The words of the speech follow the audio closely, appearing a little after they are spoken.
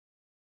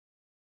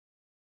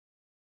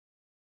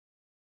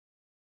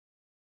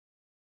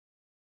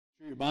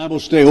Your Bible,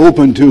 stay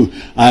open to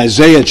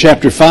Isaiah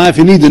chapter 5. If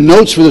you need the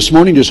notes for this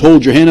morning, just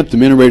hold your hand up. The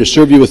men are ready to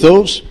serve you with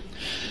those.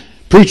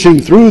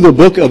 Preaching through the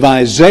book of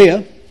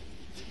Isaiah.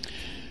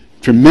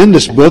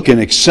 Tremendous book, an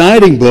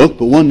exciting book,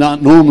 but one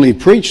not normally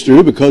preached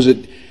through because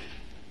it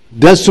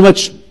does so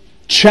much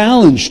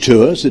challenge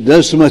to us. It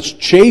does so much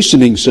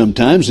chastening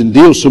sometimes and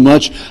deals so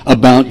much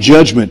about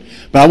judgment.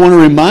 But I want to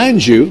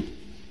remind you,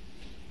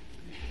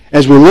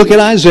 as we look at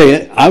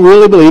Isaiah, I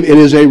really believe it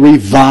is a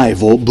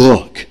revival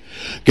book.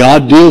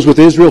 God deals with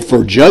Israel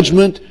for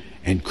judgment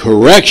and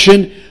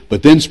correction,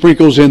 but then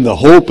sprinkles in the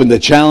hope and the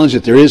challenge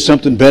that there is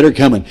something better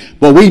coming.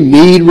 But we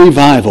need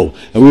revival.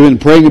 And we've been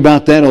praying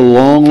about that a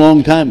long,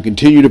 long time.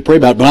 Continue to pray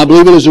about it. But I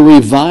believe it is a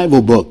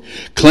revival book.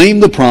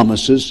 Claim the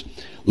promises.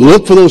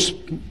 Look for those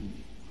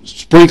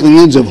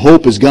sprinklings of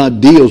hope as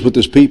God deals with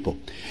His people.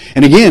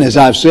 And again, as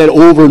I've said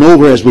over and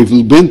over as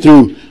we've been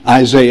through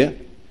Isaiah,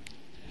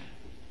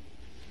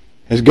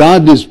 as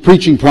God is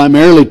preaching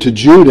primarily to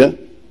Judah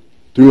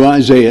through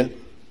Isaiah,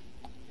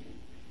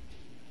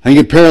 I think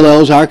it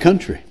parallels our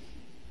country.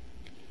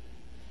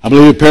 I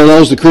believe it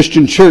parallels the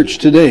Christian church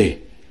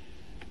today.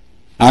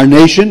 Our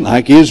nation,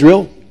 like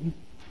Israel,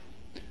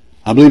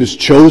 I believe is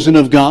chosen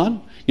of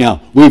God.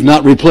 Now, we've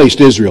not replaced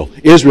Israel.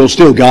 Israel's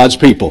still God's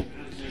people.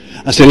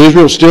 I said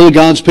Israel's still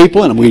God's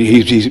people, and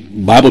the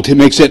Bible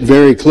makes that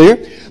very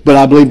clear. But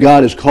I believe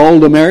God has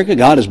called America.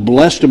 God has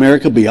blessed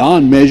America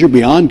beyond measure,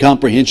 beyond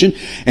comprehension.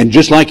 And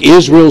just like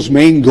Israel's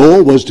main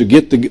goal was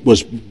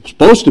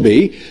supposed to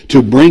be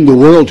to bring the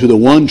world to the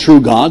one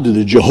true God, to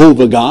the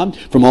Jehovah God,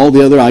 from all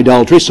the other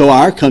idolatry, so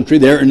our country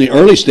there in the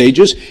early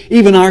stages,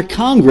 even our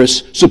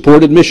Congress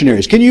supported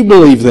missionaries. Can you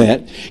believe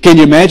that? Can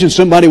you imagine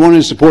somebody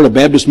wanting to support a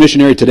Baptist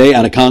missionary today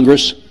out of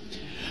Congress?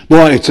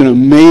 Boy, it's an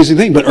amazing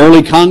thing. But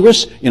early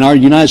Congress in our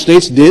United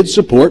States did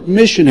support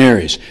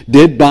missionaries,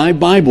 did buy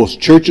Bibles.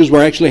 Churches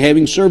were actually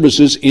having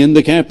services in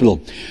the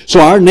Capitol.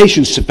 So our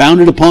nation's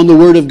founded upon the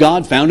Word of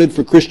God, founded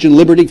for Christian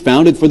liberty,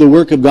 founded for the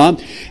work of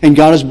God, and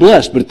God is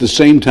blessed. But at the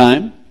same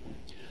time,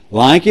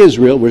 like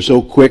Israel, we're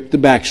so quick to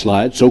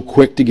backslide, so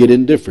quick to get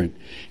indifferent.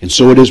 And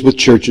so it is with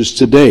churches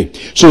today.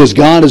 So as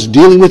God is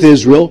dealing with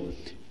Israel,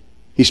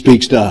 He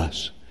speaks to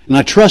us. And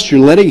I trust you're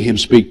letting Him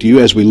speak to you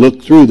as we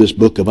look through this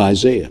book of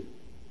Isaiah.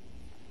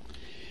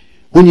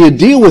 When you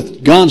deal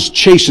with God's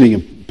chastening,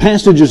 and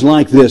passages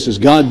like this, as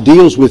God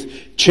deals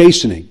with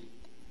chastening,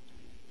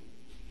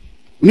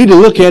 we need to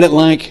look at it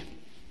like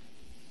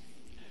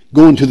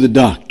going to the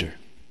doctor,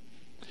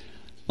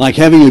 like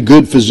having a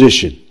good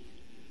physician.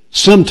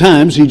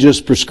 Sometimes he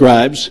just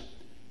prescribes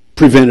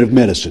preventive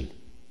medicine.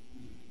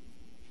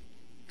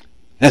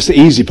 That's the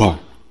easy part.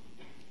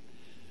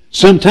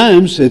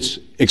 Sometimes it's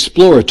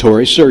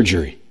exploratory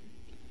surgery.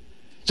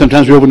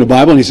 Sometimes we open the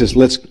Bible and He says,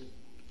 let's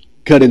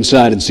cut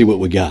inside and see what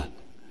we got.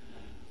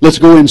 Let's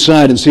go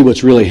inside and see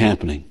what's really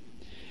happening.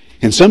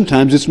 And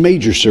sometimes it's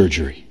major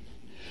surgery.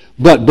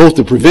 But both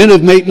the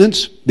preventive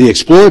maintenance, the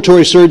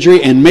exploratory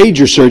surgery, and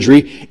major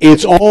surgery,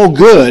 it's all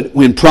good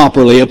when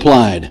properly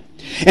applied.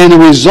 And the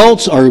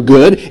results are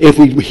good if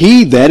we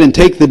heed that and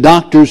take the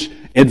doctor's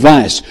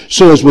advice.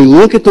 So as we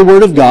look at the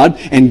Word of God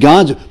and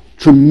God's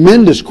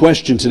tremendous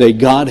question today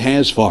God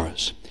has for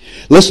us,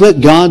 let's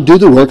let God do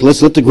the work.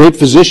 Let's let the great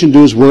physician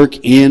do His work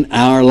in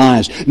our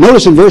lives.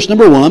 Notice in verse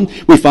number 1,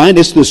 we find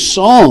it's the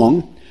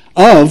song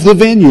of the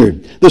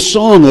vineyard. The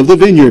song of the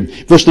vineyard.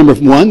 Verse number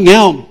 1,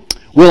 now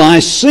will I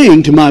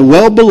sing to my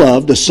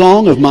well-beloved a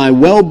song of my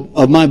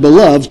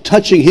beloved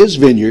touching his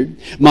vineyard.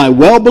 My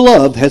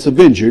well-beloved has a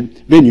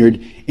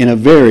vineyard in a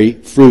very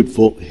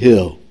fruitful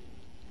hill.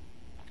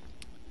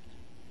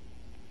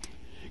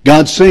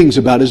 God sings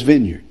about His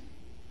vineyard,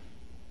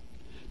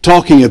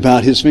 talking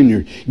about His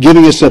vineyard,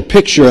 giving us a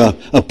picture,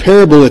 a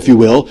parable, if you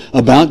will,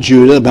 about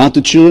Judah, about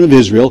the children of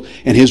Israel,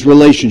 and His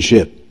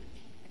relationship.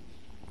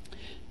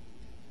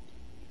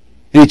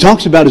 And He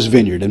talks about His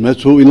vineyard, and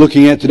that's what we're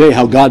looking at today,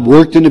 how God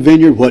worked in the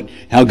vineyard,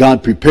 how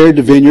God prepared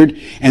the vineyard.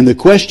 And the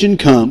question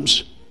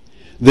comes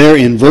there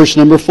in verse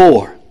number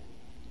 4.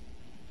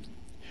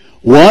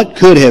 What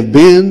could have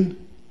been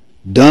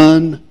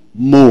done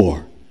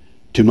more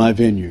to my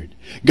vineyard?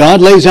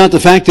 God lays out the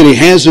fact that He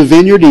has a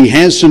vineyard, He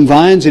has some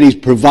vines, and He's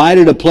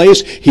provided a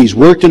place, He's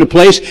worked in a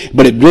place,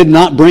 but it did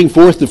not bring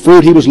forth the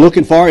fruit He was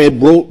looking for. It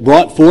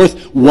brought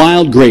forth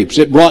wild grapes.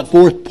 It brought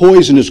forth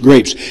poisonous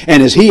grapes.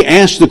 And as He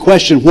asked the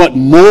question, what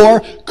more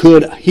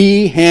could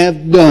He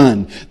have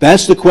done?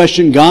 That's the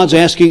question God's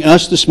asking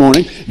us this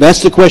morning.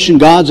 That's the question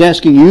God's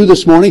asking you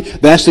this morning.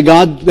 That's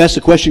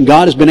the question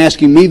God has been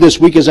asking me this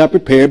week as I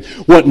prepared.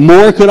 What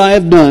more could I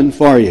have done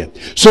for you?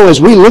 So as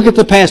we look at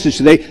the passage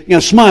today,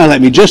 smile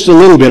at me just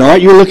a little bit, all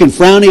right? You're looking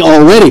frowny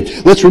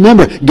already. Let's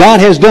remember, God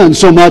has done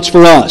so much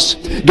for us.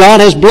 God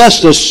has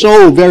blessed us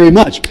so very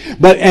much.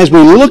 But as we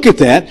look at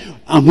that,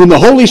 when the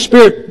Holy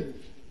Spirit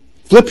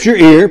flips your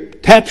ear,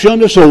 taps you on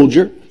the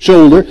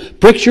shoulder,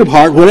 pricks your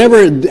heart,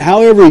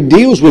 however He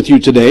deals with you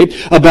today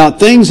about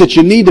things that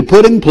you need to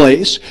put in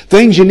place,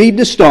 things you need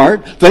to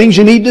start, things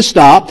you need to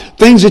stop,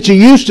 things that you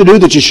used to do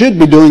that you should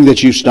be doing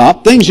that you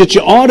stopped, things that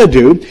you ought to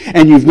do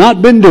and you've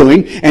not been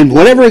doing, and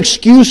whatever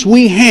excuse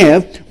we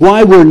have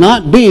why we're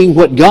not being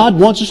what God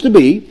wants us to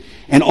be,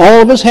 and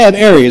all of us have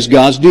areas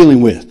God's dealing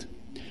with.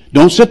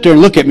 Don't sit there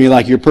and look at me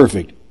like you're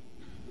perfect.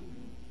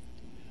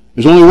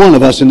 There's only one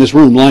of us in this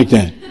room like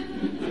that.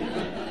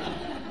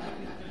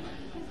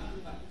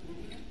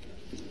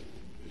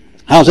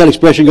 How's that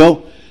expression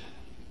go?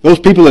 Those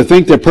people that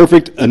think they're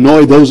perfect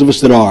annoy those of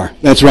us that are.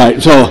 That's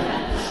right. So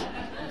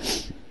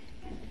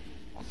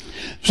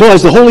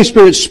as the Holy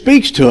Spirit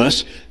speaks to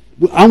us,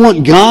 I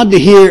want God to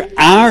hear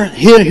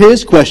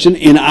His question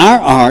in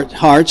our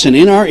hearts and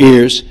in our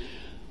ears.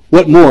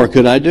 What more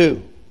could I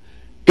do?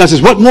 God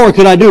says, what more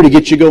could I do to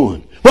get you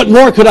going? What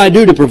more could I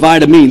do to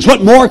provide a means?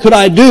 What more could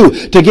I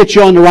do to get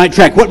you on the right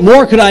track? What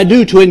more could I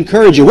do to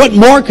encourage you? What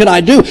more could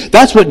I do?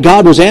 That's what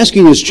God was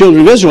asking His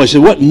children of Israel. He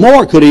said, what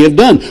more could He have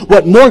done?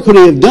 What more could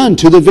He have done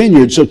to the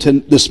vineyard? So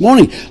this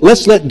morning,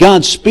 let's let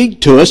God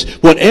speak to us,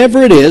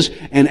 whatever it is,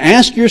 and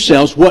ask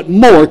yourselves, what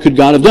more could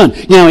God have done?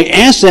 Now, He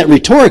asked that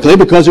rhetorically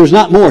because there's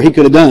not more He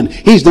could have done.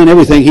 He's done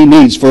everything He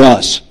needs for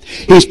us.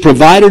 He's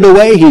provided a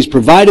way. He's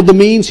provided the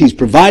means. He's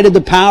provided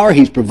the power.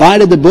 He's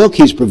provided the book.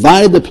 He's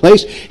provided the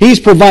place. He's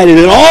provided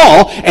it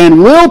all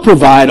and will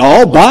provide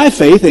all by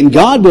faith, and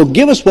God will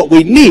give us what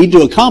we need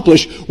to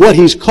accomplish what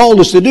He's called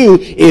us to do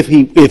if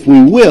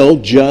we will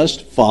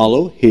just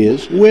follow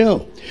His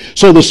will.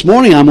 So this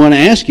morning I'm going to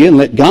ask you, and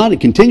let God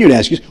continue to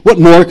ask you, what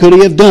more could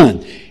He have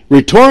done?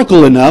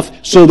 Rhetorical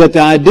enough so that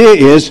the idea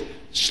is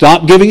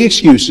stop giving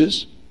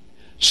excuses.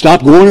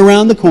 Stop going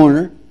around the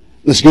corner.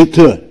 Let's get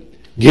to it.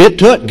 Get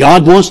to it.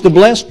 God wants to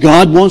bless.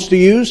 God wants to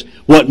use.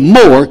 What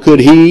more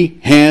could He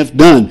have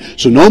done?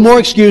 So no more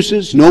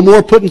excuses. No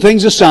more putting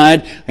things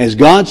aside as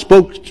God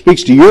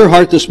speaks to your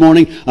heart this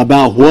morning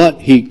about what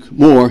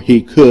more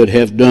He could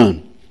have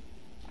done.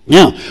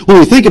 Now, when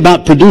we think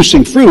about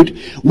producing fruit,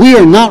 we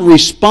are not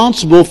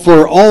responsible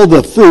for all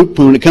the fruit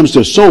when it comes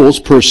to souls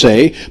per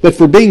se, but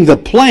for being the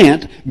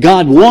plant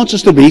God wants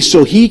us to be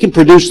so He can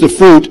produce the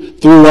fruit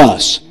through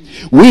us.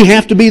 We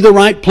have to be the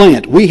right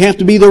plant. We have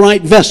to be the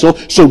right vessel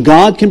so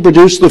God can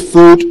produce the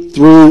fruit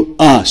through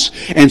us.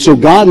 And so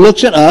God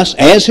looks at us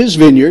as His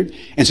vineyard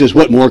and says,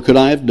 what more could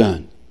I have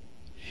done?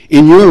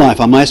 In your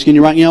life, I'm asking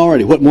you right now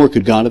already, what more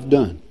could God have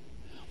done?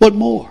 What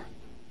more?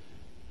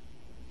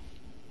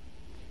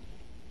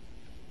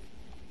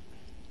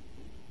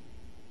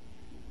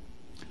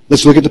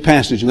 Let's look at the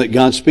passage and let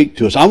God speak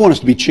to us. I want us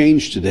to be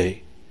changed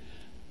today.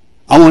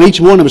 I want each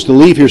one of us to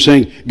leave here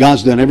saying,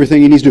 God's done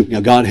everything He needs to do. Now,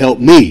 God, help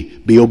me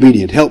be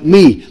obedient. Help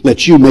me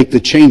let You make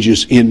the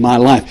changes in my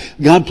life.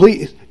 God,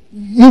 please,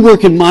 You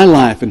work in my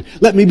life and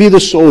let me be the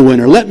soul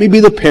winner. Let me be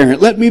the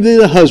parent. Let me be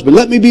the husband.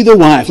 Let me be the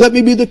wife. Let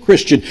me be the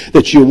Christian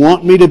that You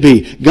want me to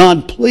be.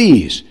 God,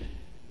 please.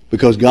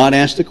 Because God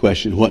asked the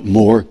question, what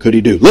more could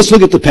He do? Let's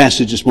look at the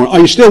passage this morning. Are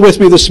you still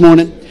with me this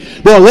morning?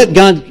 Well, let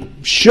God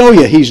show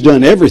you He's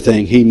done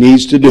everything He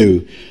needs to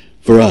do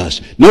for us.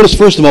 Notice,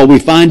 first of all, we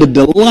find a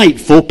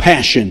delightful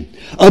passion.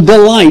 A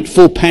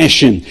delightful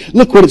passion.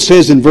 Look what it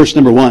says in verse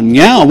number 1.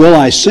 Now will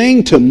I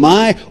sing to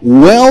my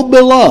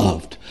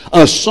well-beloved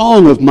a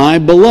song of my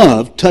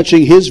beloved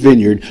touching his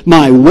vineyard.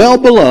 My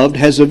well-beloved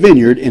has a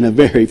vineyard in a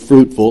very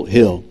fruitful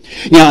hill.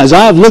 Now, as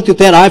I've looked at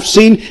that, I've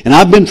seen, and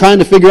I've been trying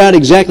to figure out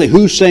exactly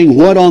who's saying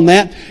what on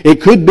that.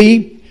 It could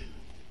be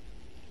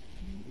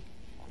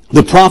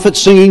the prophet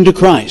singing to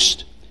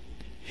Christ.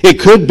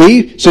 It could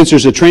be, since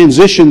there's a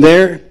transition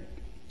there,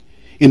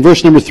 in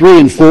verse number 3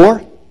 and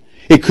 4,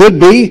 it could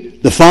be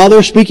the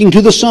Father speaking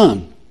to the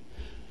Son.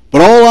 But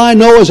all I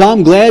know is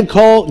I'm glad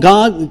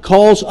God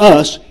calls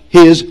us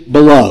His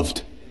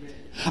beloved.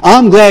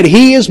 I'm glad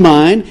He is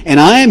mine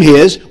and I am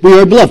His. We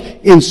are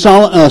beloved. In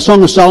Song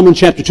of Solomon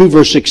chapter 2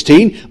 verse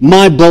 16,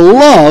 my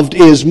beloved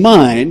is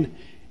mine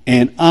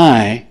and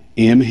I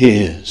am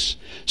His.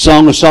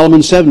 Song of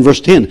Solomon 7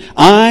 verse 10,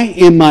 I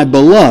am my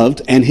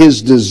beloved and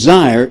His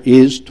desire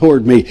is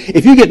toward me.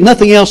 If you get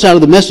nothing else out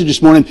of the message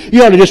this morning,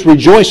 you ought to just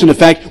rejoice in the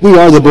fact we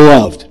are the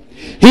beloved.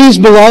 He's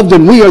beloved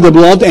and we are the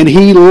beloved and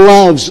He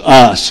loves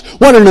us.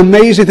 What an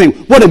amazing thing.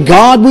 What a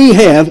God we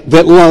have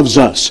that loves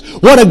us.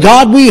 What a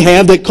God we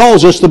have that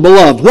calls us the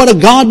beloved. What a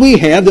God we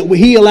have that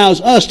He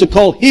allows us to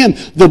call Him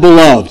the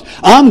beloved.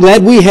 I'm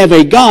glad we have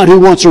a God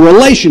who wants a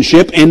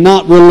relationship and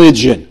not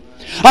religion.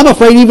 I'm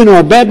afraid even in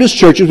our Baptist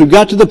churches, we've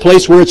got to the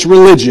place where it's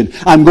religion.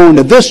 I'm going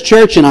to this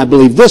church and I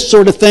believe this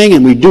sort of thing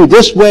and we do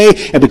this way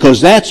and because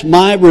that's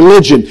my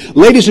religion.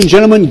 Ladies and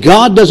gentlemen,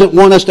 God doesn't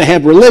want us to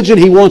have religion.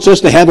 He wants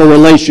us to have a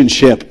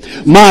relationship.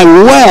 My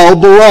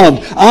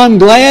well-beloved. I'm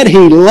glad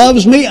He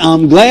loves me.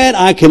 I'm glad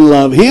I can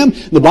love Him.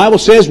 The Bible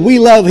says we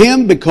love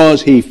Him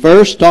because He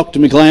first, talk to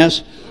me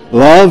class,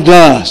 loved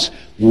us.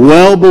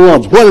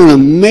 Well-beloved. What an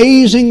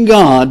amazing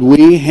God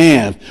we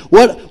have.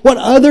 What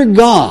other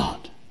God?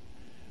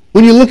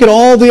 When you look at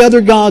all the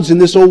other gods in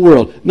this old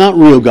world, not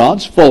real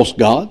gods, false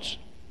gods.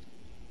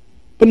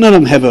 but none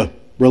of them have a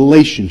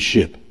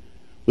relationship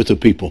with the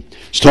people.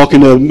 I was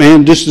talking to a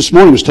man just this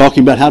morning, was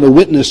talking about how to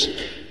witness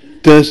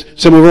to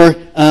some of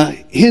our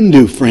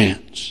Hindu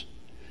friends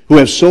who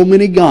have so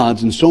many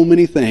gods and so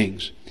many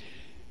things.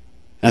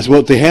 That's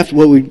what they have.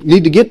 What we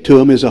need to get to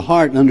them is a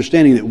heart and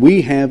understanding that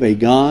we have a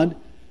God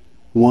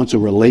who wants a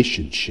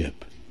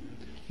relationship,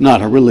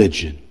 not a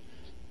religion,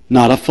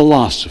 not a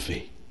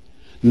philosophy,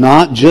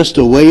 not just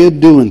a way of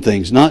doing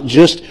things, not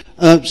just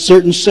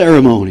certain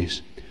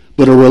ceremonies,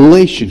 but a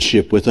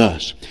relationship with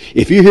us.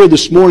 If you're here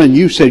this morning,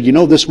 you said, you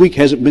know, this week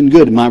hasn't been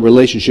good in my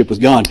relationship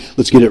with God,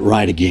 let's get it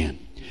right again.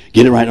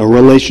 Get it right, a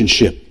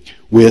relationship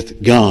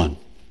with God.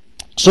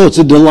 So it's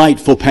a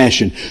delightful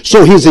passion.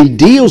 So he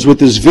deals with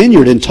his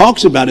vineyard and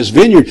talks about his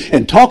vineyard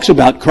and talks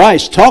about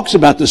Christ, talks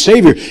about the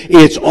Savior.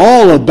 It's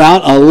all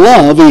about a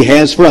love he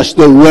has for us,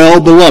 the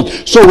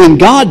well-beloved. So when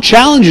God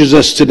challenges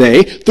us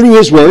today through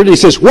his word, he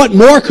says, what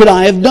more could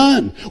I have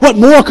done? What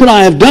more could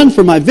I have done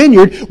for my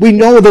vineyard? We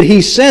know that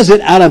he says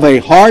it out of a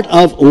heart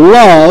of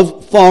love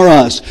for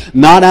us.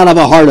 Not out of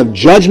a heart of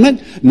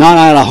judgment, not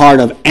out of a heart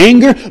of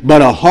anger,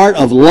 but a heart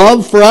of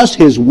love for us,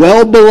 his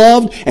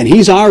well-beloved. And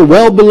he's our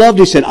well-beloved.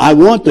 He said, I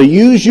want to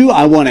use you.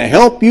 I want to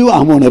help you. I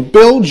want to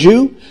build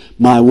you.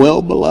 My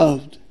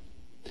well-beloved.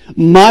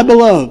 My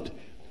beloved.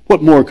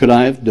 What more could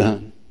I have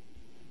done?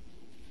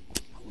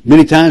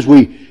 Many times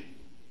we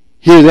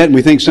hear that and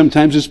we think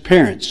sometimes as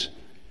parents,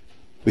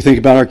 we think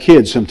about our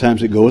kids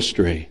sometimes that go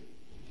astray.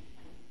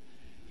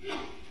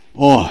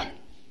 Boy,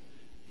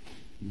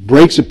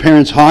 breaks a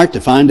parent's heart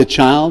to find a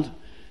child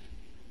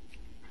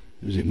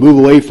as they move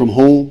away from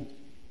home,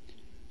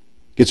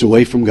 gets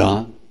away from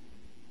God,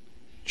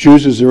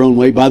 chooses their own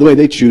way. By the way,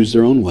 they choose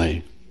their own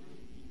way.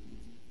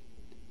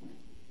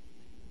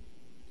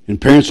 And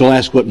parents will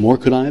ask, what more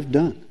could I have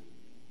done?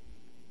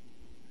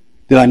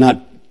 Did I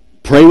not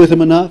pray with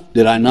them enough?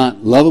 Did I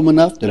not love them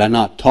enough? Did I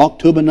not talk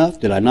to them enough?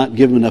 Did I not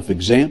give them enough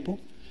example?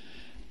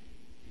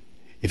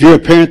 If you're a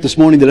parent this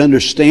morning that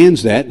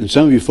understands that, and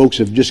some of you folks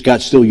have just got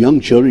still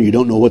young children, you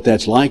don't know what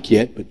that's like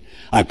yet, but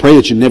I pray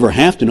that you never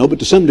have to know, but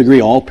to some degree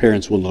all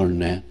parents will learn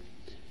that.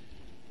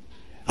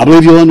 I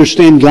believe you'll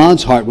understand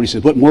God's heart when he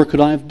says, what more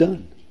could I have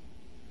done?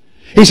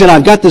 He said,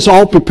 I've got this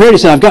all prepared. He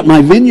said, I've got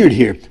my vineyard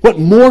here. What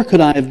more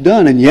could I have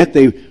done? And yet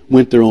they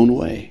went their own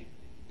way.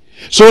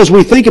 So as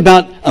we think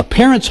about a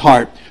parent's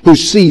heart who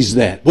sees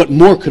that, what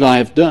more could I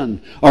have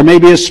done? Or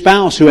maybe a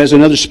spouse who has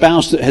another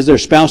spouse that has their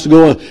spouse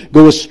to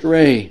go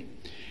astray.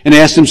 And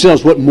ask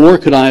themselves, what more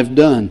could I have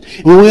done?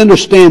 When we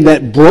understand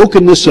that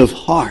brokenness of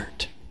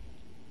heart,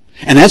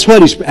 and that's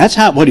what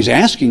he's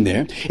asking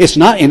there. It's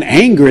not in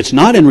anger, it's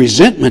not in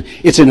resentment,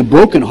 it's in a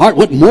broken heart.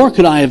 What more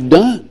could I have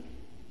done?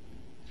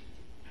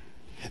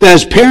 That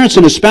as parents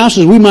and as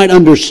spouses, we might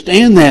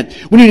understand that.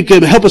 We need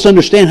to help us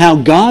understand how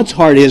God's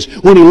heart is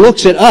when he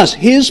looks at us,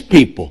 his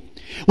people.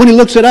 When he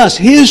looks at us,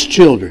 his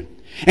children,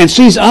 and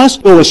sees us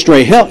go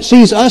astray,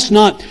 sees us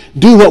not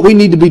do what we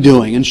need to be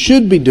doing and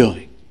should be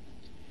doing.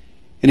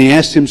 And he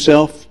asked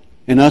himself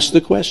and us the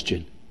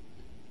question,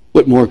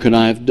 what more could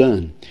I have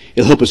done?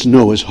 It'll help us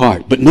know his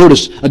heart. But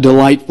notice a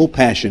delightful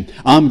passion.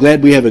 I'm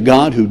glad we have a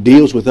God who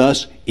deals with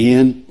us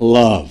in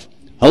love.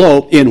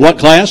 Hello, in what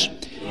class?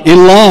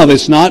 In love.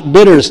 It's not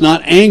bitter, it's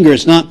not anger,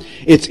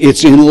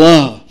 it's in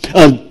love.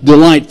 A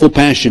delightful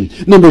passion.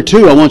 Number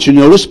 2, I want you to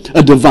notice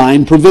a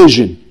divine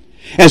provision.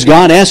 As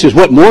God asks us,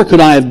 what more could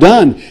I have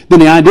done? Then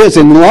the idea is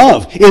in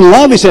love. In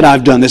love, he said,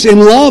 I've done this. In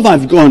love,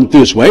 I've gone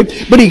this way.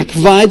 But he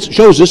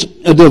shows us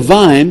a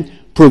divine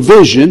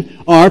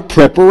provision or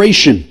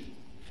preparation.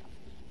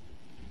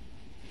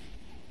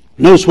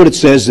 Notice what it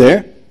says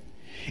there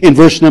in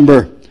verse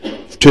number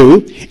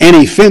 2. And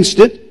he fenced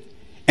it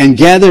and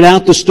gathered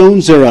out the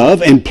stones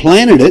thereof and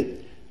planted it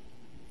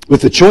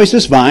with the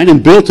choicest vine,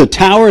 and built a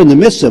tower in the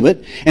midst of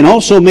it, and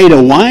also made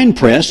a wine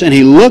press, and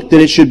he looked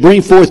that it should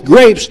bring forth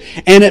grapes,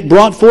 and it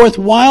brought forth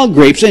wild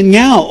grapes. And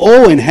now,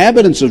 O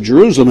inhabitants of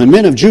Jerusalem and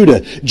men of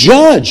Judah,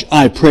 judge,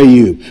 I pray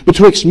you,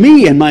 betwixt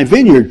me and my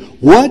vineyard,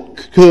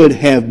 what could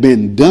have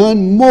been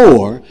done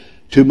more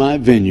to my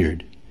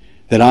vineyard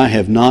that I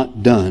have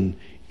not done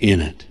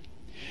in it?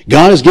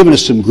 God has given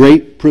us some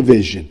great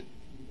provision.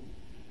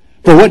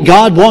 For what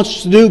God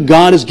wants to do,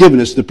 God has given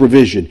us the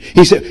provision.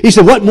 He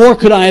said, what more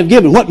could I have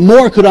given? What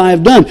more could I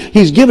have done?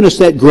 He's given us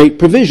that great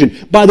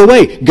provision. By the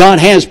way, God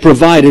has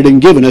provided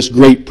and given us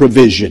great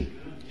provision.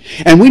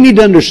 And we need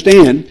to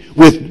understand,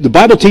 the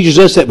Bible teaches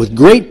us that with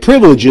great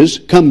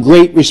privileges come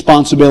great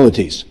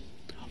responsibilities.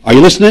 Are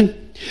you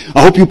listening?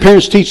 I hope you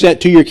parents teach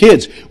that to your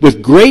kids.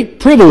 With great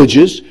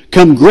privileges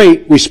come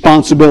great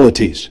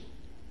responsibilities.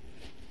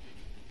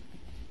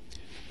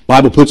 The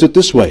Bible puts it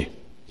this way.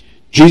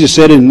 Jesus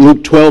said in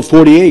Luke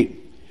 12:48,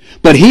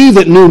 but he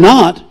that knew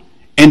not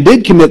and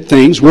did commit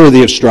things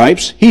worthy of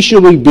stripes, he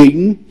shall be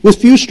beaten with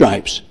few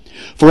stripes.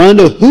 For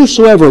unto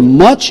whosoever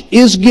much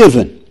is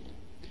given,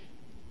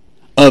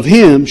 of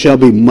him shall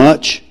be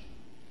much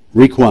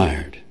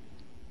required.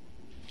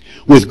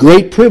 With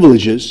great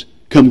privileges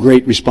come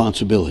great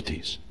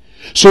responsibilities.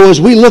 So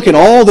as we look at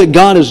all that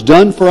God has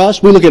done for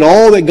us, we look at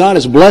all that God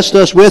has blessed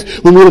us with,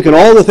 when we look at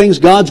all the things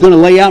God's going to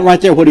lay out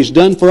right there, what He's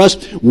done for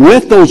us,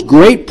 with those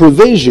great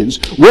provisions,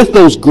 with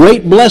those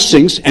great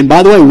blessings, and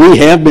by the way, we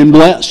have been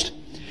blessed.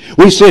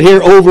 We sit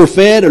here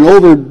overfed and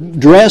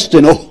overdressed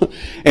and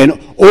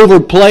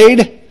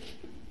overplayed.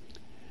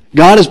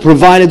 God has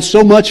provided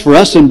so much for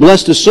us and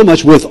blessed us so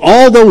much. With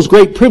all those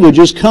great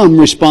privileges come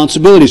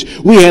responsibilities.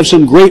 We have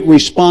some great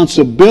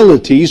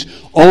responsibilities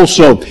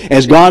also.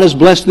 As God has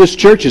blessed this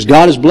church, as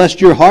God has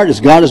blessed your heart,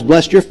 as God has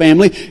blessed your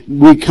family,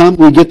 we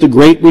get the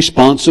great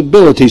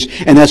responsibilities.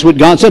 And that's what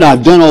God said.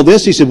 I've done all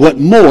this. He said, what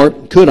more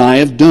could I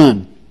have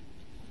done?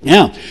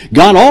 Now,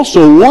 God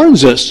also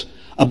warns us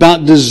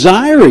about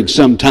desiring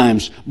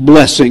sometimes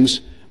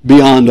blessings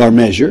beyond our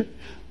measure.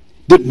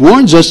 That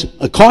warns us,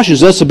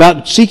 cautions us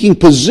about seeking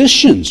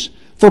positions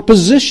for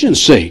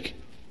position's sake.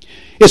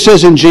 It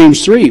says in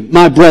James 3,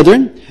 my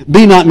brethren,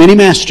 be not many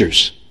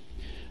masters,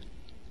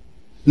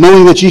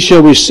 knowing that ye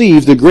shall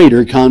receive the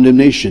greater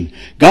condemnation.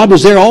 God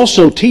was there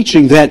also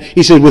teaching that,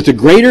 He said, with the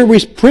greater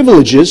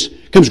privileges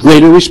comes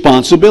greater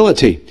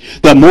responsibility.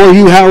 The more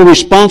you are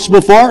responsible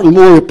for it, the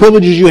more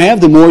privileges you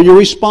have, the more you're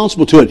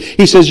responsible to it.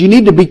 He says you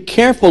need to be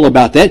careful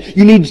about that.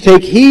 You need to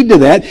take heed to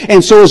that.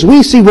 And so as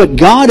we see what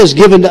God has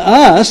given to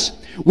us,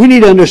 we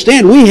need to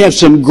understand we have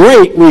some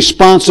great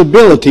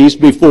responsibilities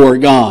before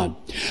God.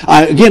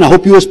 I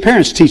hope you as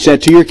parents teach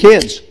that to your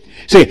kids.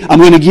 Say, I'm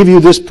going to give you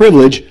this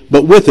privilege,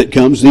 but with it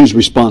comes these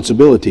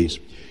responsibilities.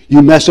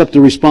 You mess up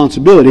the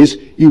responsibilities,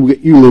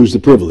 you lose the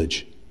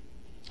privilege.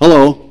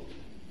 Hello?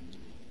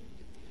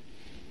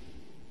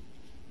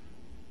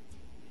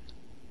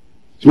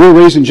 So we're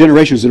raising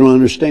generations that don't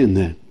understand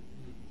that.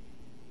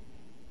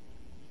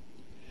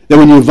 That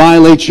when you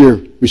violate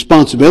your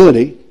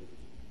responsibility,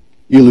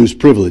 you lose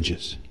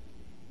privileges.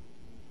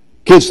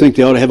 Kids think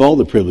they ought to have all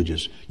the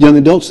privileges. Young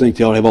adults think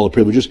they ought to have all the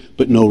privileges,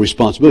 but no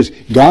responsibilities.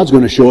 God's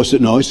going to show us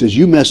that no. He says,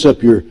 you mess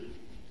up your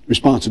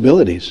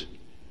responsibilities,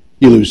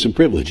 you lose some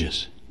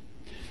privileges.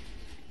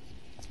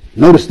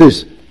 Notice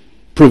this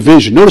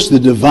provision. Notice the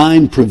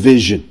divine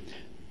provision.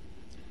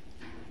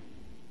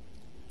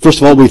 First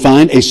of all, we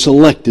find a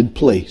selected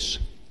place.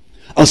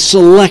 A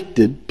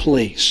selected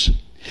place.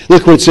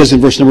 Look what it says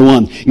in verse number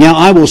 1. Now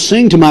I will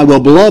sing to my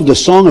well-beloved a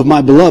song of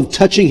my beloved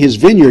touching his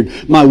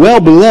vineyard. My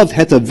well-beloved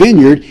hath a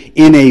vineyard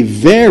in a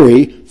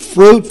very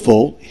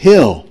fruitful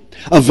hill.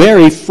 A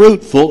very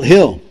fruitful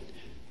hill.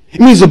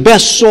 It means the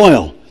best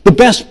soil, the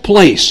best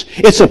place.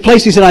 It's a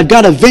place, he said, I've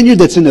got a vineyard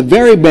that's in the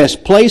very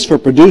best place for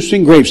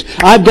producing grapes.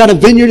 I've got a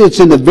vineyard that's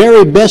in the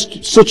very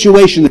best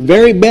situation, the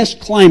very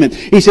best climate.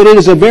 He said it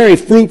is a very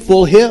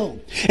fruitful hill.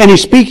 And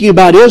he's speaking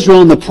about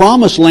Israel and the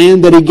promised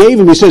land that He gave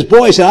him. He says,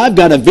 boy, he said, I've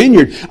got a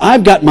vineyard.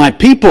 I've got my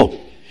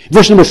people.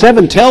 Verse number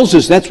 7 tells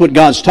us that's what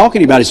God's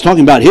talking about. He's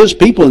talking about His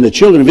people and the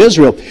children of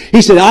Israel.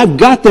 He said, I've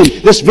got them.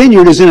 This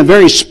vineyard is in a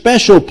very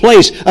special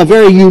place, a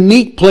very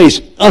unique place,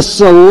 a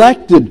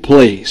selected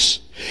place.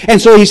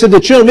 And so he said, the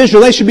children of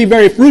Israel, they should be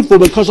very fruitful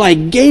because I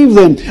gave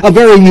them a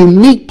very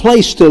unique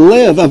place to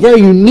live, a very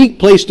unique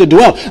place to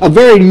dwell, a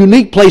very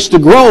unique place to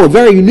grow, a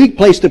very unique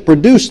place to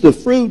produce the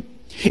fruit.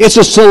 It's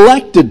a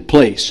selected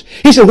place.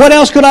 He said, what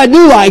else could I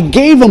do? I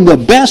gave them the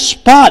best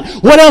spot.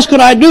 What else could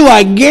I do?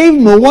 I gave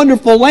them a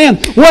wonderful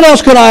land. What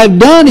else could I have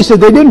done? He said,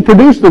 they didn't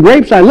produce the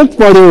grapes I looked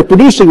for. They were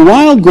producing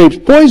wild grapes,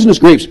 poisonous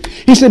grapes.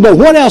 He said, but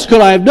what else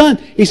could I have done?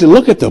 He said,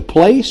 look at the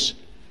place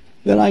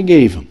that I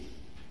gave them.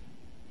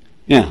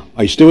 Now,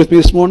 are you still with me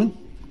this morning?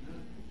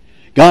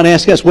 God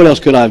asked us, what else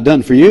could I have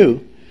done for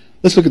you?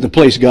 Let's look at the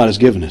place God has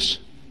given us.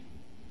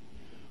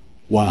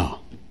 Wow.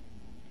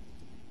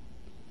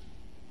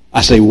 I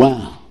say,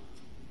 wow.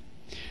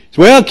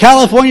 So, well,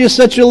 California is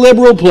such a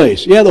liberal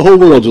place. Yeah, the whole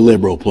world's a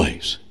liberal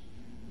place.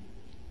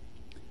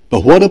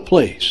 But what a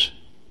place.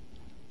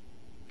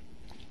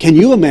 Can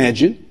you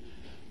imagine?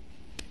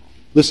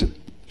 Listen,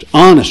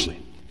 honestly,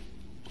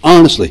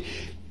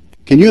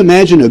 can you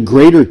imagine a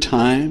greater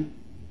time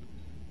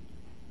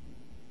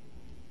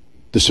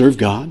to serve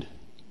God?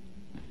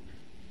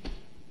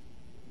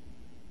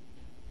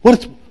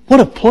 What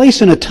a place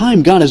and a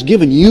time God has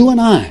given you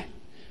and I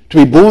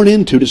to be born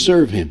into to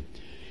serve Him.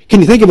 Can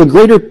you think of a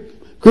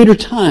greater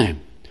time,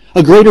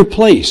 a greater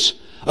place,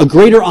 a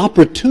greater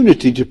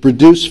opportunity to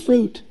produce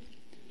fruit?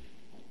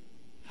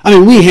 I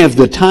mean, we have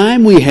the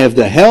time, we have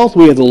the health,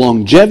 we have the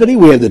longevity,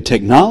 we have the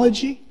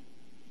technology.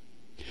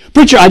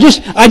 Preacher, I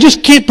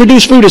just can't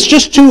produce fruit. It's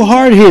just too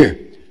hard here.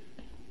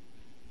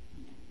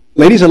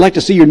 Ladies, I'd like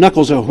to see your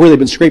knuckles where they've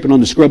been scraping on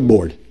the scrub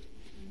board.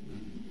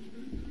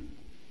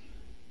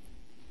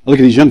 I look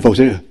at these young folks,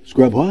 they go,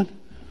 scrub what?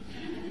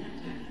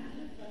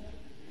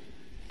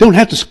 Don't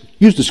have to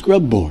use the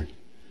scrub board.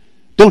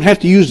 Don't have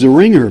to use the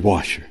wringer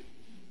washer.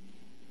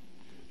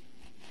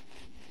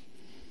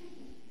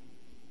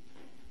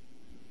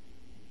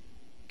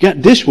 Got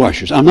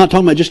dishwashers. I'm not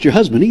talking about just your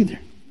husband either.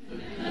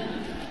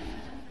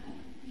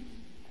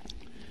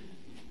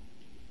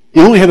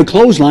 You only have a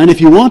clothesline if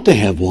you want to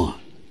have one.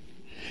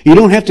 You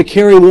don't have to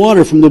carry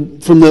water from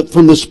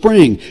the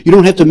spring. You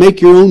don't have to make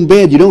your own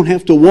bed. You don't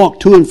have to walk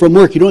to and from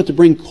work. You don't have to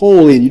bring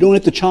coal in. You don't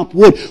have to chop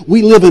wood.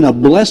 We live in a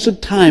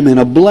blessed time, in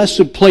a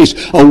blessed place,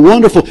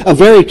 a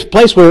very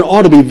place where it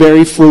ought to be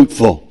very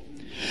fruitful.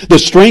 The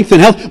strength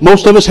and health,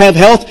 most of us have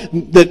health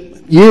that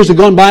years have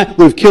gone by,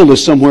 would have killed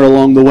us somewhere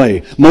along the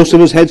way. Most of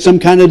us had some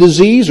kind of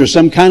disease or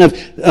some kind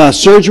of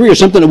surgery or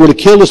something that would have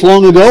killed us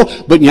long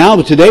ago. But now,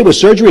 today with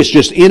surgery, it's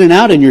just in and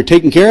out and you're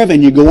taken care of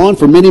and you go on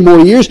for many more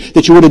years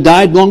that you would have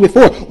died long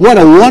before. What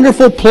a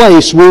wonderful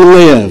place we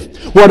live.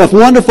 What a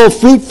wonderful,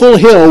 fruitful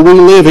hill we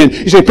live in.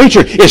 You say,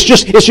 preacher, it's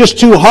just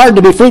too hard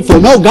to be fruitful.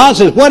 No, God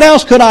says, what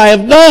else could I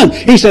have done?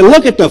 He said,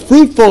 look at the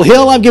fruitful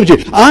hill I've given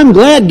you. I'm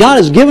glad God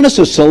has given us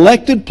a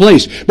selected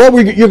place. But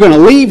you're going to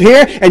leave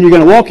here and you're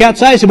going to walk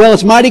outside and say, well,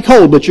 it's mighty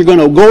cold, but you're going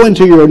to go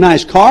into your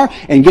nice car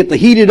and get the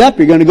heated up.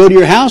 You're going to go to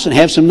your house and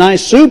have some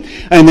nice soup,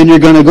 and then you're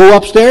going to go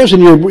upstairs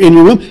in your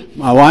room.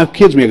 My wife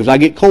kids me because I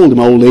get cold in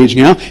my old age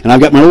now, and I've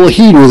got my little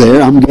heater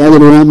there. I'm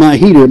gathered around my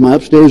heater in my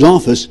upstairs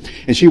office,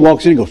 and she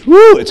walks in and goes,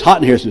 whoo, it's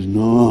hot in here. Says,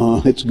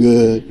 no, it's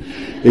good.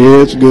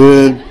 It's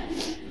good.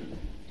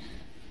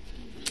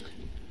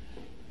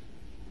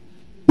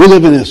 We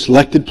live in a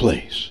selected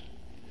place.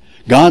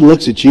 God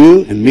looks at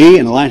you and me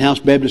and the Lighthouse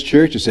Baptist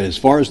Church and says, as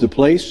far as the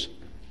place,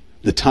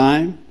 the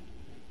time,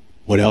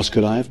 what else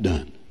could I have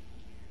done?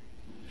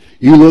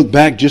 You look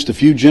back just a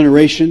few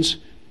generations.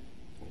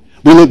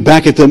 We look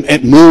back at them,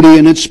 at Moody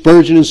and at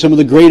Spurgeon and some of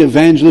the great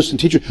evangelists and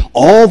teachers.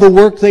 All the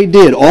work they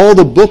did, all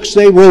the books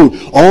they wrote,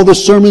 all the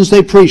sermons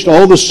they preached,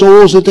 all the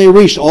souls that they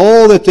reached,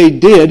 all that they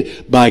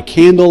did by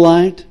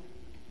candlelight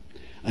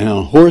and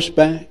on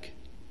horseback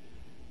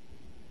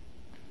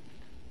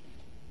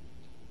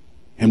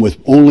and with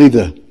only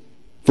the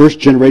first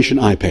generation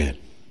iPad.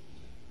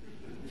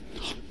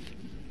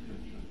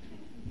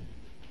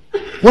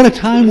 What a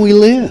time we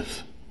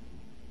live.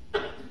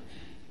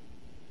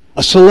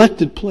 A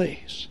selected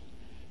place.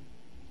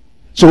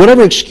 So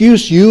whatever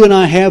excuse you and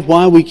I have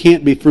why we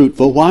can't be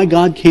fruitful, why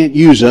God can't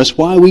use us,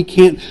 why we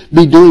can't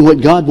be doing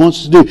what God wants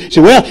us to do.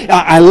 Say, well,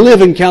 I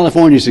live in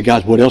California. You say,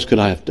 God, what else could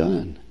I have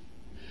done?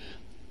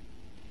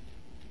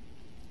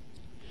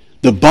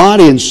 The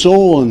body and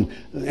soul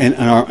and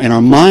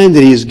our mind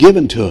that He has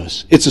given to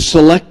us, it's a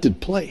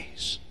selected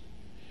place.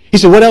 He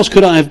said, what else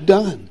could I have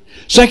done?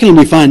 Secondly,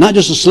 we find not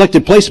just a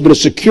selected place, but a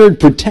secured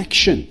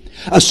protection.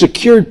 A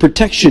secured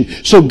protection.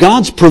 So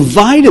God's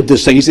provided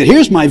this thing. He said,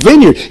 here's my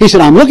vineyard. He said,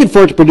 I'm looking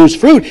for it to produce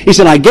fruit. He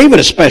said, I gave it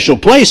a special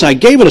place. I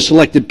gave it a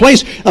selected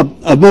place,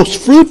 a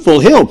most fruitful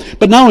hill.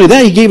 But not only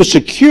that, He gave a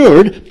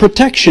secured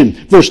protection.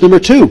 Verse number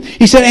 2.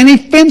 He said, and He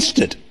fenced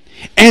it,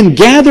 and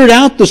gathered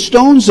out the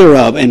stones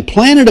thereof, and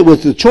planted it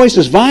with the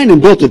choicest vine,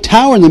 and built a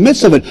tower in the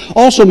midst of it.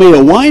 Also made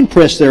a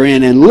winepress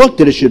therein, and looked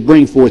that it should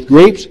bring forth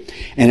grapes,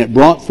 and it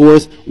brought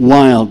forth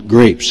wild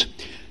grapes.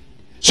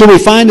 So we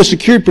find a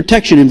secured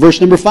protection in verse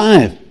number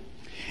 5.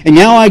 And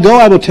now I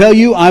will tell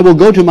you, I will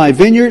go to my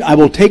vineyard, I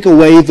will take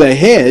away the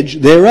hedge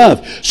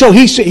thereof. So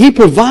he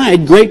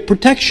provided great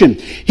protection.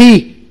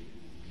 He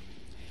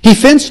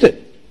fenced it.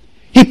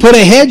 He put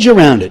a hedge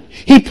around it.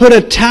 He put a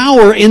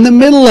tower in the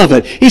middle of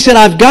it. He said,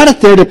 I've got it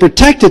there to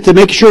protect it, to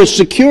make sure it's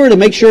secure, to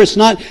make sure it's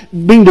not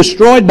being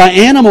destroyed by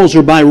animals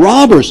or by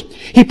robbers.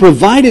 He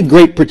provided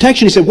great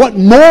protection. He said, what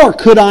more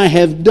could I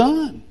have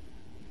done?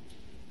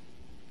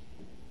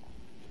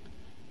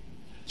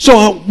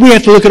 So we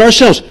have to look at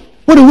ourselves.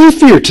 What do we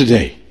fear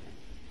today?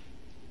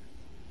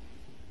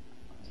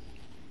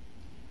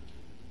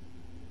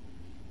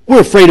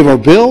 We're afraid of our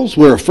bills.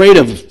 We're afraid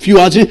of a few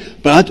odds.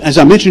 But as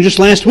I mentioned just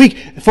last week,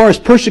 as far as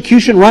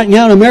persecution right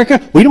now in America,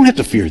 we don't have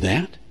to fear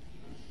that.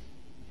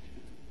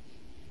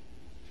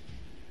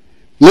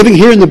 Living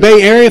here in the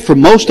Bay Area, for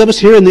most of us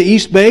here in the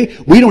East Bay,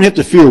 we don't have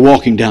to fear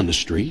walking down the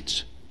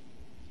streets.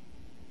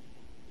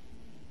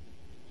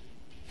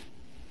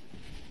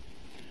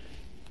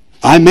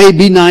 I may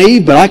be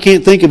naive, but I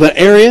can't think of an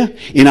area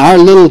in our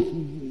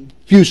little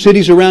few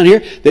cities around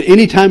here that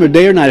any time of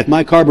day or night, if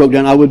my car broke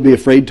down, I would be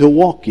afraid to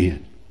walk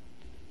in.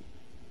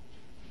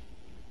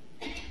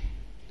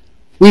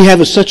 We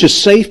have such a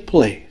safe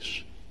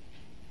place.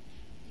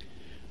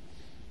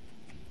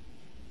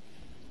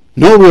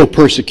 No real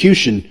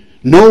persecution,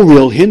 no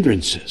real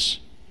hindrances.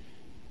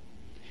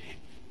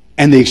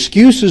 And the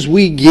excuses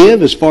we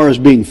give as far as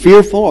being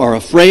fearful or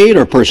afraid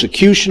or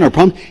persecution or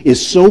problem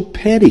is so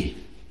petty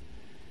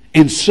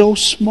and so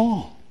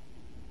small.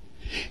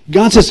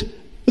 God says,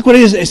 look what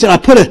it is. He said, I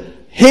put a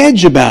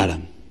hedge about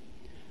him.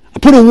 I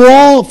put a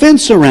wall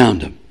fence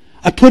around him.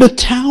 I put a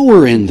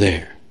tower in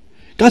there.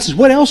 God says,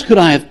 what else could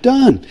I have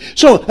done?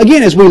 So,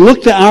 again, as we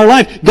look to our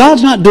life,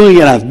 God's not doing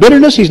it out of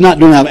bitterness. He's not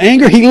doing it out of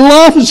anger. He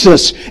loves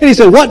us. And He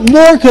said, what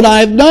more could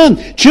I have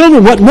done?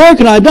 Children, what more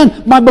could I have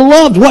done? My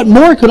beloved, what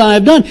more could I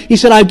have done? He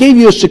said, I gave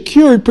you a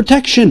secured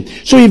protection.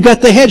 So you've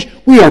got the hedge.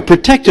 We are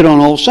protected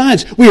on all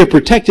sides. We are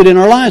protected in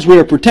our lives. We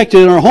are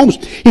protected in our homes.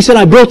 He said,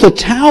 I built a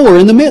tower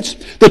in the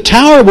midst. The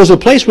tower was a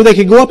place where they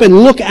could go up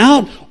and look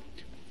out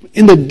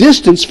in the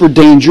distance for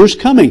dangers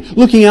coming,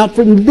 looking out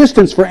from the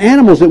distance for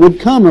animals that would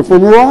come or for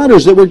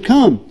marauders that would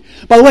come.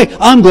 By the way,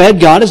 I'm glad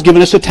God has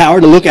given us a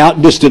tower to look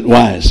out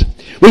distant-wise.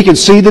 We can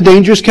see the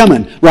dangers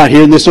coming right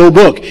here in this old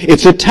book.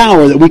 It's a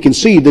tower that we can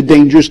see the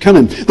dangers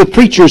coming. The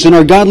preachers and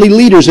our godly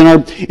leaders in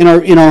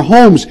our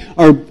homes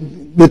are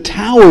the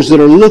towers that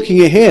are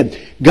looking ahead.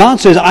 God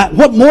says,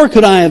 what more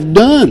could I have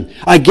done?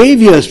 I gave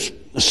you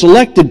a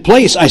selected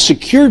place. I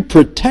secured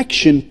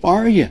protection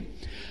for you.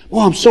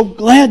 Well, I'm so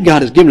glad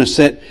God has given us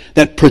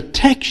that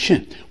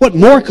protection. What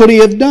more could He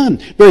have done?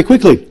 Very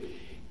quickly,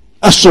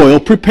 a soil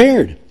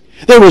prepared.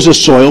 There was a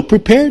soil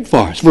prepared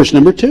for us. Verse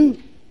number 2.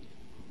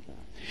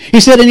 He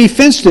said, and He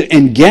fenced it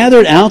and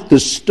gathered out the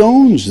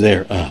stones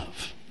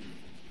thereof.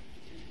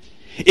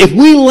 If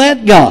we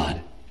let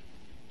God,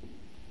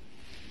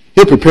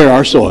 He'll prepare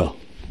our soil.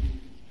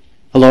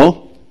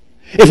 Hello?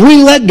 If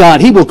we let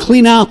God, He will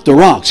clean out the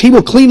rocks. He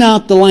will clean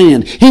out the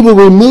land. He will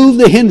remove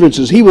the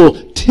hindrances. He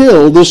will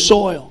till the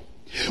soil.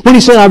 When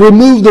He said, I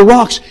remove the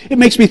rocks, it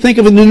makes me think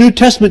of in the New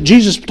Testament,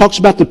 Jesus talks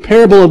about the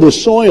parable of the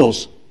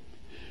soils.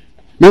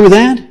 Remember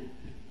that?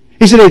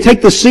 He said they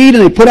take the seed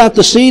and they put out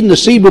the seed, and the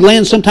seed would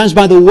land sometimes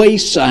by the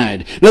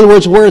wayside. In other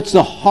words, where it's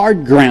the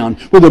hard ground,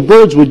 where the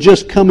birds would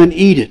just come and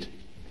eat it.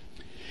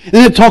 And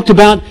then it talked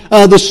about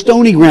the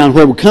stony ground,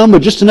 where it would come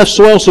with just enough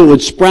soil so it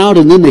would sprout,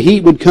 and then the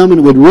heat would come and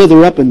it would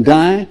wither up and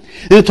die.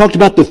 Then it talked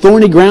about the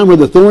thorny ground, where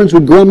the thorns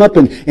would grow up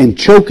and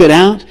choke it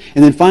out.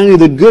 And then finally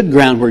the good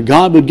ground, where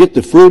God would get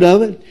the fruit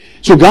of it.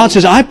 So God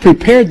says, I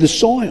prepared the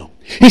soil.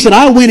 He said,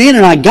 I went in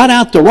and I got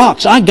out the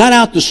rocks. I got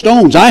out the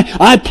stones.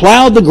 I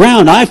plowed the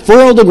ground. I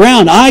furrowed the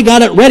ground. I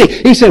got it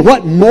ready. He said,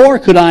 what more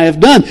could I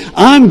have done?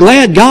 I'm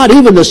glad God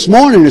even this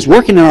morning is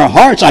working in our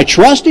hearts. I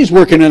trust He's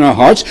working in our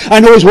hearts. I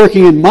know He's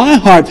working in my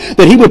heart,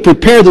 that He would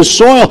prepare the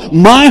soil,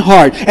 my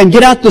heart, and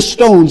get out the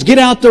stones, get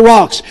out the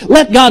rocks.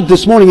 Let God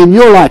this morning in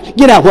your life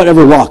get out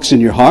whatever rocks in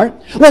your heart.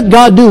 Let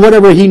God do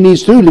whatever He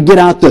needs to get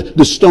out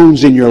the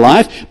stones in your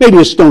life. Maybe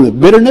a stone of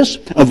bitterness,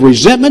 of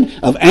resentment,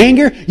 of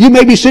anger. You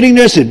may be sitting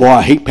there and say, boy,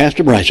 I hate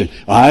Pastor Bryson.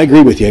 I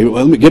agree with you.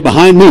 Well, get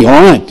behind me.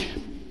 All right.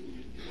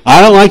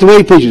 I don't like the way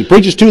he preaches. He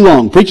preaches too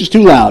long. Preaches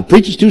too loud.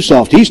 Preaches too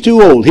soft. He's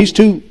too old. He's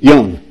too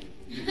young.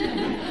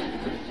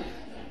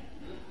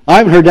 I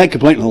haven't heard that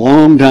complaint in a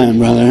long time,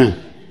 brother.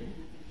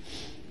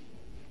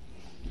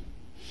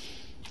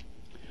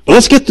 Well,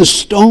 let's get the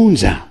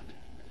stones out.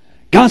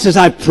 God says,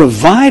 I've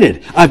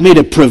provided. I've made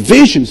a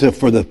provision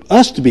for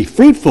us to be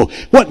fruitful.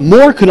 What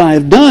more could I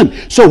have done?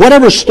 So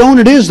whatever stone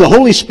it is, the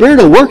Holy Spirit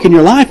will work in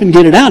your life and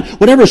get it out.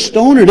 Whatever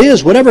stone it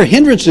is, whatever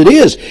hindrance it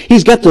is,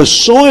 He's got the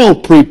soil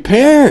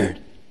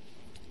prepared.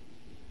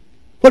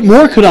 What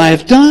more could I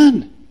have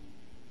done?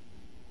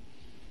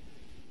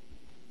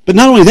 But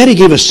not only that, He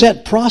gave a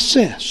set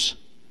process.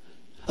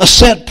 A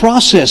set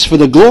process for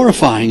the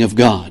glorifying of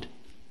God.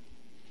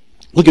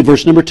 Look at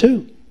verse number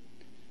 2.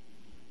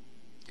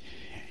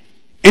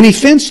 And He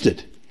fenced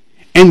it,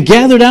 and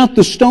gathered out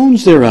the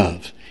stones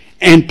thereof,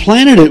 and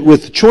planted it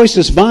with the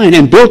choicest vine,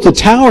 and built a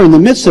tower in the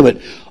midst of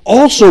it.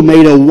 Also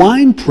made a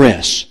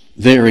winepress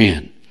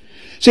therein.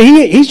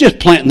 See, He's just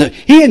planting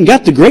He hadn't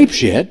got the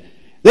grapes yet.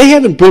 They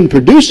haven't been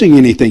producing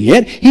anything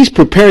yet. He's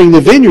preparing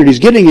the vineyard. He's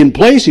getting in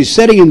place. He's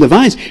setting in the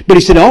vines. But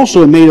He said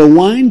also made a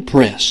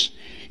winepress.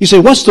 You say,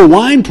 what's the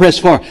winepress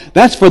for?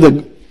 That's for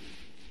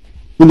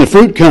when the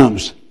fruit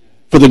comes,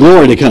 for the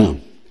glory to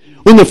come.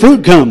 When the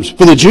fruit comes,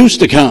 for the juice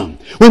to come.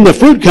 When the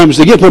fruit comes,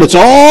 to get what it's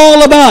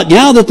all about.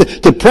 Now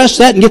that to press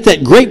that and get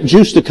that grape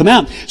juice to come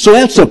out. So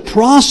that's a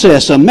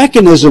process, a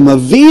mechanism, a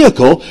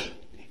vehicle,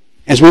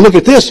 as we look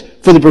at this,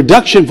 for the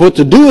production, for what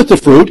to do with the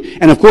fruit.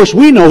 And of course,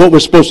 we know what we're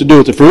supposed to do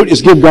with the fruit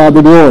is give God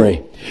the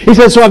glory. He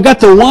said, so I've got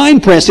the wine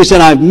press. He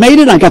said, I've made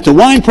it. I got the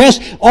wine press.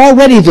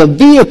 Already the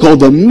vehicle,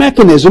 the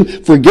mechanism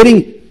for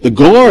getting the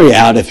glory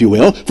out, if you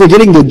will, for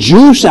getting the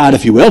juice out,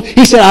 if you will.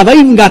 He said, I've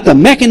even got the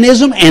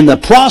mechanism and the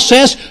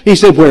process, he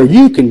said, where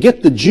you can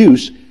get the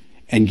juice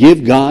and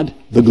give God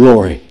the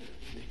glory.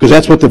 Because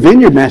that's what the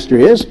vineyard master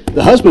is,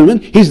 the husbandman.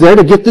 He's there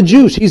to get the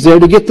juice. He's there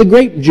to get the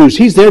grape juice.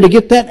 He's there to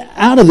get that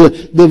out of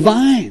the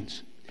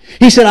vines.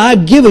 He said,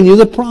 I've given you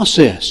the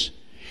process.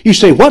 You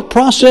say, what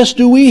process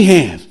do we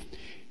have?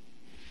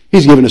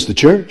 He's given us the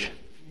church.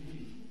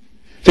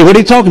 So what are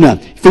you talking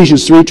about?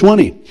 Ephesians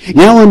 3:20.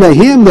 Now unto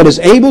Him that is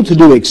able to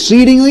do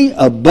exceedingly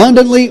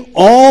abundantly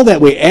all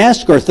that we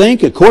ask or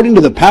think according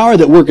to the power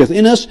that worketh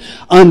in us,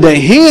 unto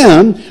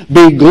Him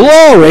be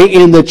glory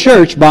in the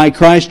church by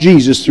Christ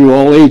Jesus through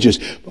all ages.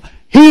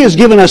 He has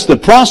given us the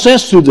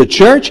process through the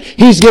church.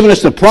 He's given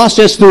us the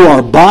process through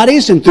our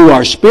bodies and through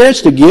our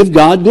spirits to give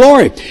God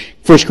glory.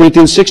 1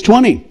 Corinthians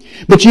 6:20.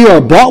 But ye are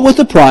bought with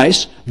a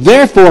price,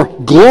 therefore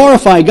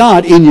glorify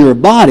God in your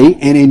body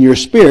and in your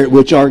spirit,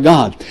 which are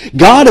God.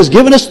 God has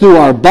given us through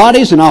our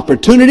bodies an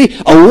opportunity,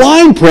 a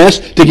winepress,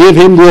 to give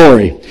Him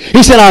glory.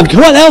 He said,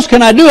 what else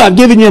can I do? I've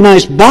given you a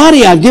nice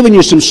body, I've given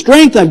you some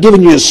strength, I've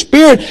given you a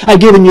spirit, I've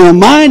given you a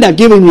mind, I've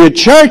given you a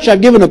church,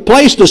 I've given a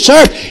place to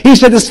serve. He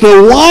said, it's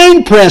the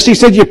winepress. He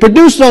said, you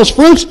produce those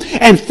fruits,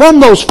 and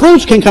from those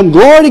fruits can come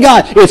glory to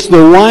God. It's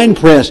the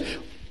winepress.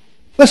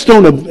 Let's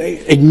don't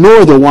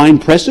ignore the wine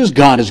presses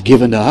God has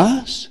given to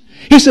us.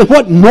 He said,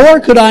 what more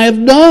could I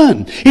have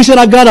done? He said,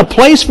 I've got a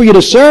place for you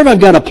to serve.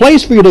 I've got a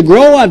place for you to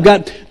grow. I've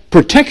got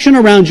protection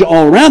around you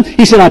all around.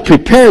 He said, I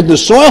prepared the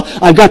soil.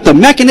 I've got the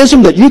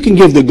mechanism that you can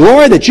give the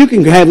glory, that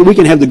we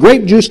can have the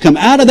grape juice come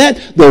out of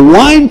that. The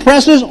wine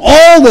presses,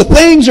 all the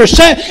things are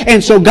set.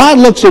 And so God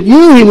looks at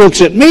you, He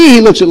looks at me,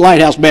 He looks at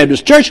Lighthouse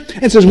Baptist Church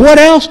and says, what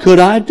else could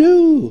I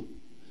do?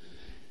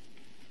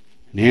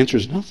 And the answer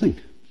is nothing.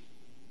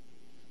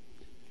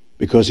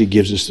 Because He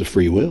gives us the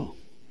free will.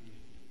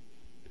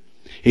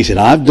 He said,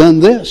 I've done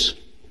this.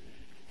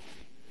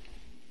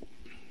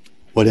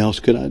 What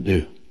else could I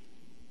do?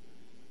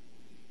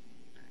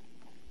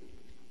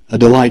 A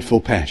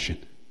delightful passion.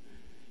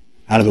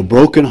 Out of a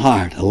broken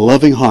heart, a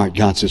loving heart,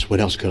 God says, what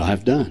else could I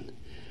have done?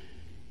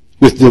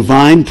 With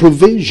divine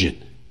provision.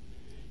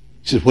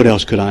 He says, what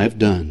else could I have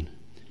done?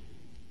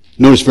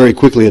 Notice very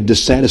quickly a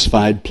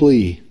dissatisfied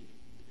plea.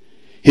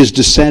 His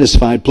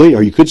dissatisfied plea,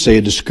 or you could say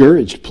a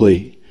discouraged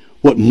plea.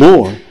 What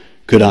more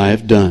could I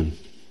have done?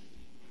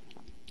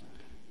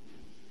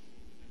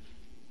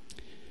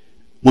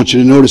 I want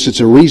you to notice it's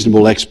a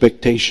reasonable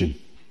expectation.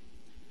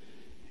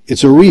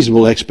 It's a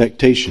reasonable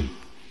expectation.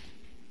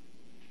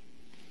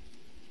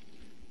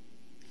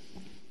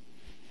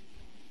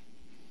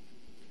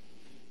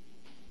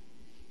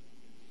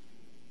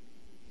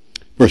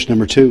 Verse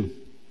number 2.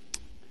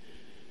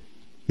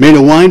 Made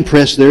a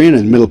winepress therein,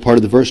 in the middle part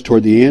of the verse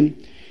toward the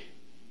end,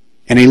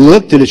 and he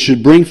looked that it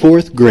should bring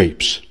forth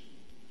grapes.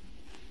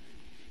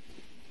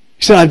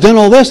 He said, I've done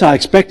all this. I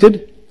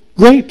expected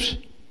grapes.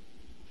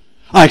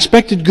 I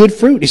expected good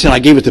fruit. He said, I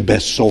gave it the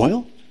best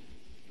soil,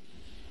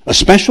 a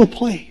special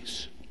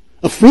place,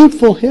 a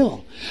fruitful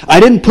hill. I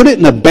didn't put it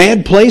in a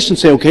bad place and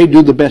say, okay,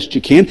 do the best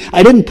you can.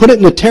 I didn't put it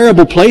in a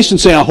terrible place and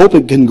say, I hope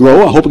it can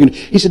grow. I hope it can.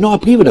 He said, no, I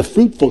gave it a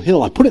fruitful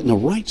hill. I put it in the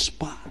right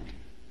spot.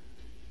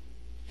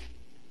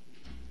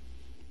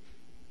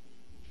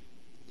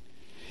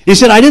 He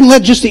said, I didn't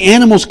let just the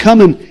animals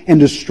come and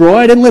destroy.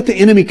 I didn't let the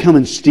enemy come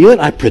and steal it.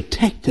 I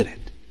protected it.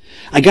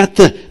 I got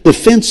the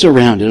fence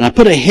around it, and I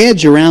put a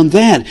hedge around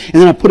that,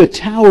 and then I put a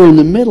tower in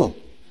the middle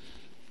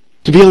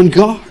to be on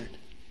guard.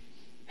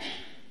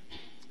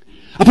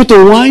 I put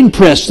the wine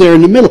press there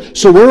in the middle,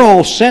 so we're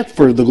all set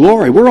for the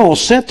glory. We're all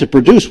set to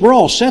produce. We're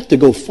all set to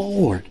go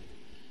forward.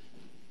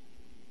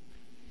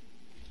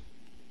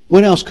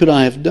 What else could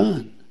I have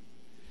done?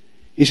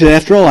 He said,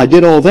 after all, I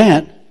did all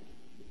that,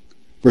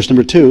 verse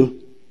number 2,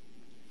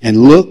 and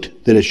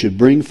looked that it should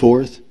bring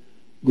forth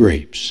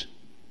grapes.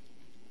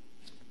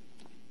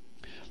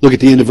 Look at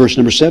the end of verse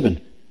number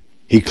 7.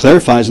 He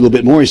clarifies a little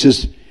bit more. He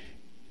says,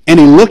 and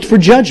he looked for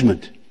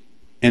judgment,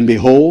 and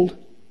behold,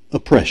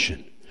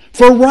 oppression.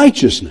 For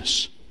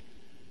righteousness.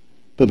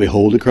 But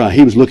behold, a cry.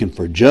 He was looking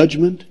for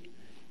judgment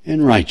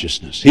and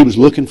righteousness. He was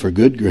looking for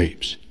good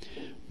grapes.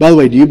 By the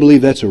way, do you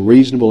believe that's a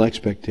reasonable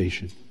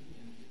expectation?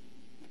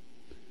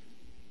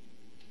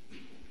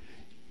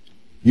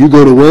 You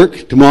go to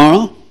work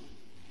tomorrow,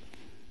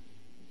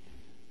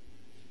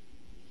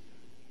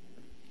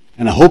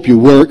 and I hope you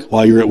work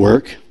while you're at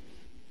work.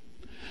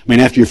 I mean,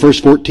 after your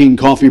first 14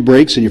 coffee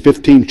breaks and your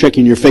 15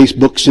 checking your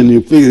Facebooks and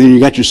you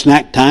got your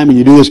snack time and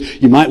you do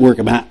this, you might work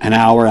about an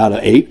hour out of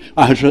 8.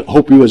 I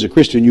hope you as a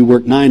Christian, you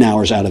work 9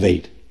 hours out of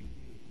 8.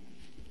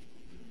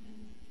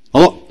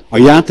 Hello? Are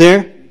you out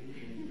there?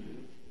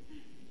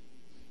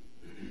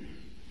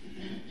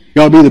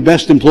 You ought to be the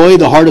best employee,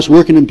 the hardest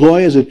working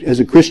employee as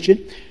a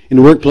Christian in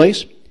the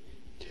workplace.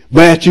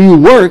 But after you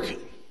work,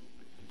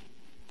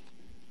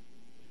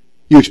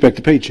 you expect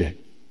a paycheck.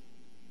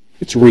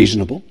 It's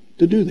reasonable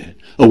to do that.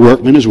 A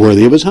workman is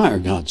worthy of his hire,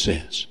 God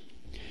says.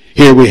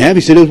 Here we have,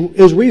 he said it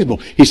was reasonable.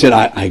 He said,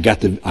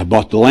 I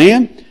bought the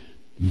land,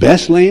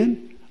 best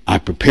land. I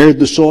prepared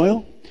the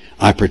soil.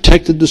 I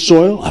protected the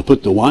soil. I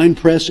put the wine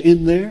press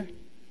in there.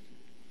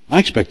 I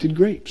expected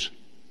grapes.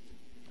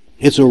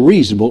 It's a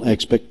reasonable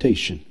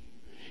expectation.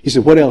 He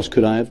said, what else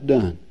could I have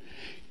done?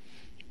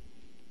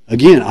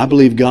 Again, I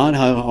believe God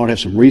ought to have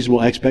some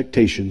reasonable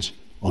expectations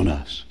on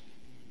us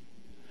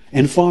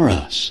and for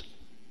us.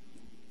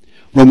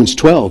 Romans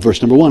 12,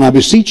 verse number 1. I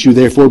beseech you,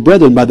 therefore,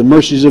 brethren, by the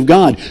mercies of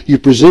God, you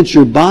present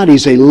your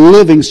bodies a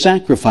living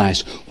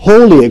sacrifice,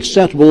 wholly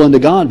acceptable unto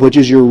God, which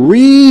is your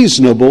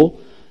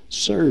reasonable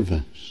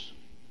service.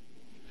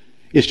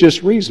 It's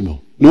just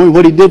reasonable. Knowing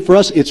what He did for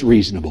us, it's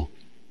reasonable.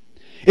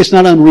 It's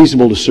not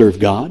unreasonable to serve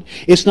God.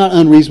 It's not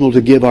unreasonable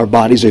to give our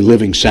bodies a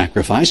living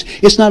sacrifice.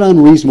 It's not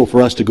unreasonable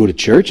for us to go to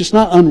church. It's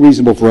not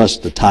unreasonable for us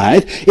to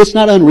tithe. It's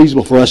not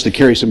unreasonable for us to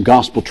carry some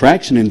gospel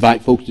tracts and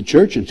invite folks to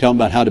church and tell them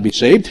about how to be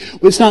saved.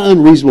 It's not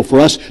unreasonable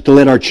for us to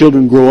let our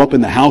children grow up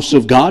in the house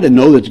of God and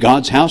know that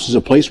God's house is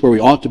a place where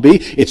we ought to be.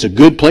 It's a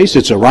good place.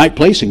 It's a right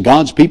place. And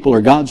God's people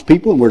are God's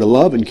people. And we're to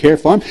love and care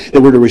for them.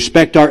 That we're to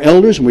respect our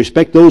elders and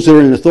respect those that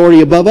are in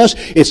authority above us.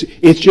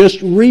 It's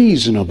just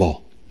reasonable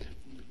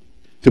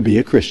to be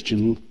a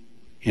Christian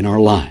in our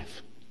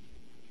life.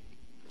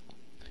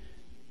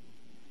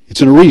 It's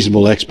a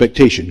reasonable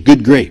expectation.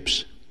 Good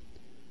grapes.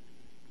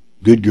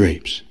 Good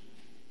grapes.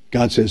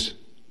 God says,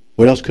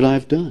 what else could I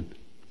have done?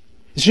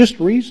 It's just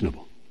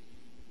reasonable.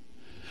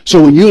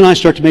 So when you and I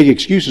start to make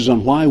excuses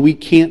on why we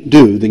can't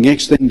do the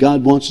next thing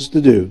God wants us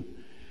to do,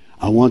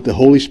 I want the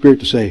Holy Spirit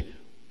to say,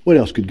 what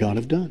else could God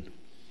have done?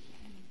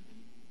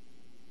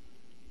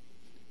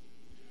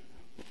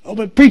 Oh,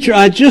 but preacher,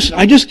 I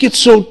just get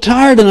so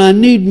tired and I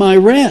need my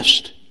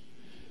rest.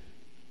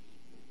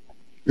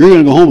 You're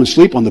going to go home and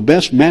sleep on the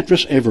best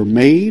mattress ever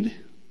made?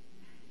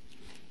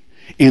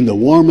 In the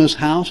warmest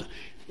house?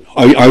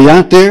 Are you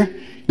out there?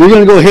 You're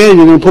going to go ahead and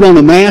you're going to put on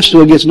a mask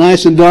so it gets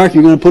nice and dark.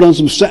 You're going to put on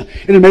some... Isn't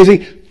it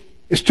amazing?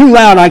 It's too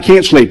loud, I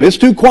can't sleep. It's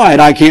too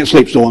quiet, I can't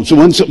sleep. So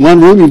in one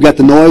room, you've got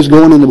the noise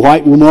going in the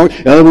white room.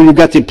 The other room, you've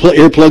got the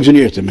earplugs in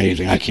your ear. It's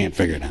amazing. I can't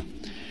figure it out.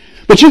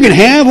 But you can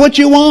have what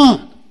you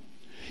want.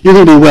 You're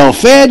going to be well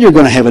fed. You're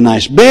going to have a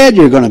nice bed.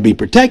 You're going to be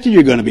protected.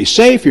 You're going to be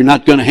safe. You're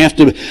not going to have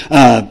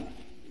to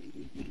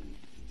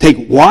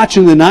take watch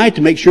in the night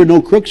to make sure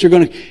no crooks are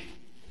going to...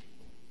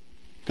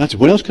 God said,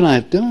 what else can I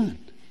have done?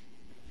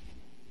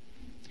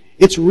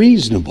 It's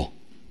reasonable.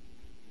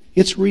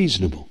 It's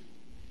reasonable.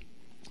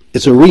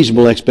 It's a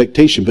reasonable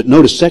expectation. But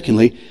notice,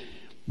 secondly,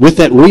 with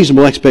that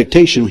reasonable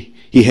expectation,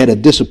 he had a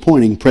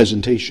disappointing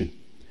presentation.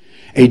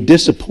 A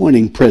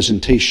disappointing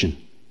presentation.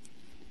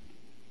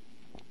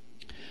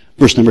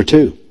 Verse number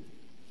 2.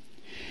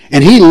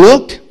 And he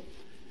looked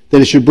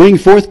that it should bring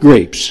forth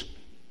grapes,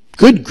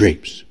 good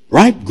grapes,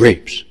 ripe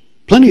grapes,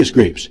 plenteous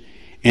grapes,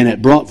 and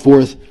it brought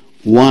forth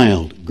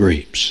wild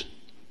grapes.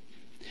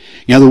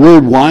 Now the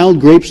word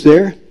wild grapes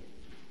there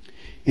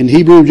in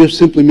Hebrew just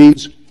simply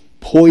means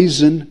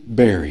poison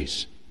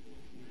berries.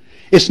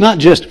 It's not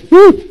just,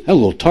 whoo, that's a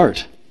little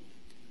tart.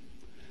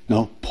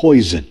 No,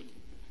 poison.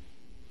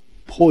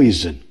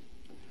 Poison.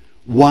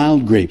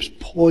 Wild grapes,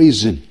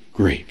 poison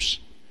grapes.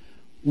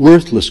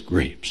 Worthless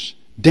grapes.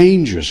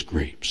 Dangerous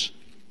grapes.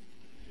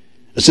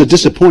 It's a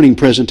disappointing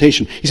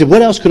presentation. He said,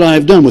 what else could I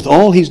have done? With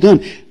all he's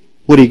done,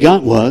 what he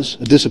got was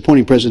a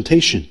disappointing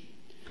presentation.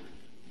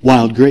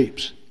 Wild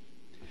grapes.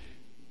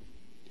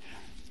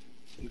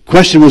 The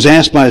question was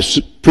asked by a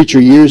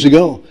preacher years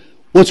ago.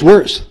 What's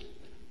worse?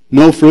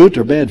 No fruit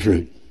or bad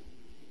fruit?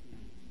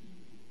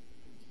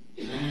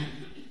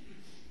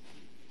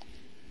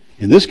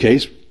 In this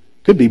case,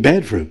 could be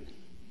bad fruit.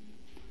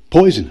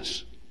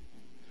 Poisonous.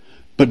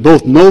 But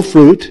both no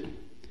fruit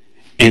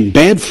and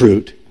bad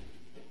fruit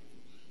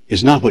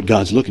is not what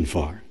God's looking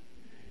for.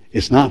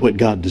 It's not what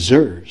God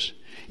deserves.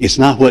 It's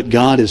not what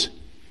God is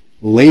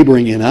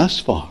laboring in us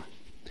for.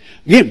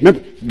 Again,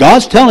 remember,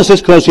 God's telling us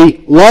this because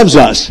He loves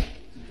us.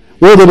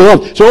 We're the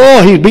beloved.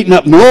 So, He's beaten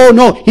up.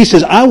 No. He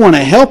says, I want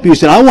to help you. He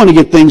said, I want to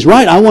get things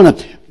right.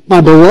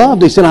 My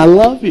beloved, He said, I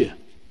love you.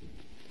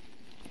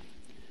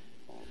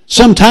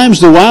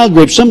 Sometimes the wild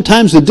grapes,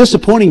 sometimes the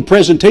disappointing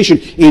presentation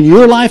in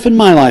your life and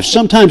my life,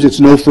 sometimes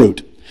it's no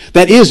fruit.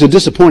 That is a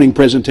disappointing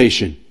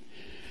presentation.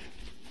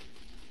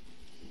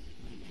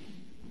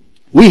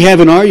 We have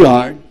in our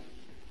yard,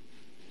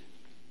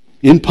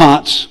 in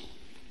pots,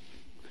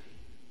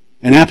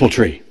 an apple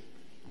tree.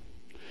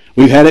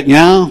 We've had it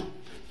now,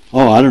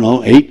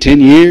 8,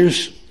 10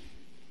 years.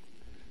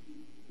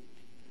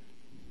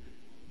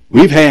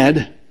 We've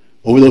had,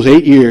 over those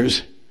 8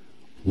 years,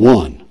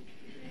 one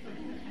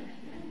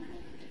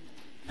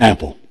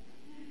apple.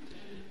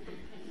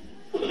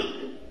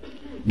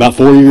 About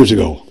 4 years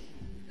ago.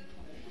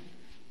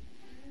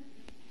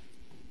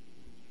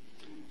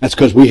 That's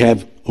because we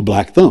have a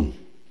black thumb.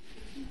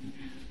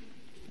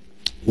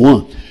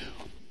 One.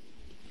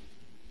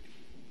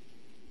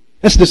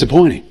 That's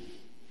disappointing.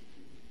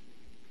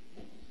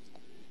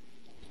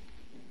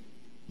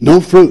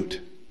 No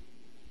fruit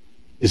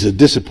is a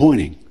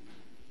disappointing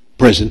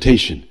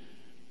presentation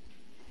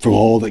for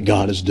all that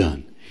God has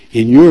done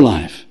in your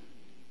life.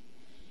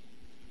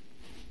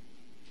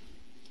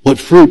 What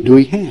fruit do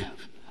we have?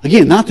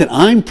 Again, not that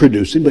I'm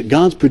producing, but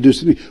God's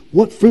producing.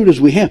 What fruit does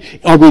we have?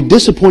 Are we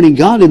disappointing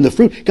God in the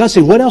fruit? God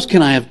said, what else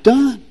can I have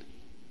done?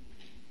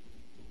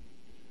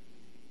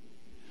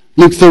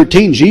 Luke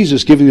 13,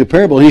 Jesus giving the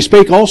parable. And he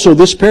spake also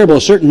this parable.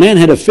 A certain man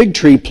had a fig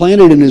tree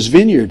planted in his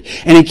vineyard,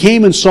 and he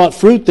came and sought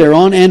fruit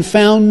thereon, and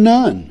found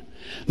none.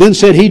 Then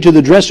said he to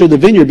the dresser of the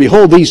vineyard,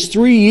 Behold, these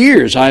 3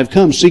 years I have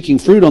come seeking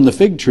fruit on the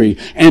fig tree,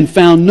 and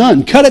found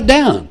none. Cut it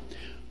down.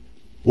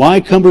 Why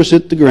cumbereth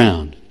it the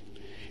ground?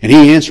 And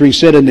he answering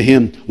said unto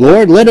him,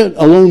 Lord, let it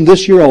alone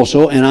this year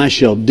also, and I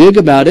shall dig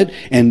about it,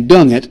 and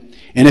dung it.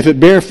 And if it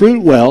bear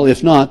fruit, well;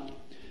 if not,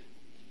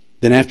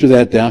 then after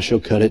that thou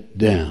shalt cut it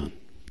down.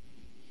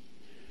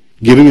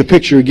 Giving a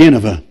picture again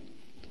of a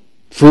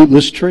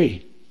fruitless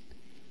tree.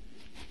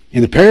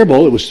 In the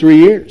parable, it was 3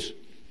 years.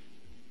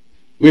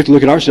 We have to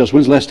look at ourselves.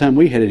 When's the last time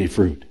we had any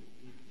fruit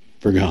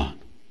for God?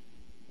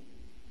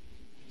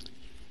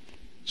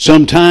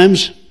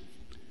 Sometimes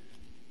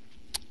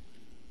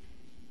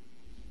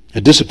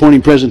a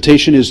disappointing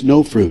presentation is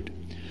no fruit.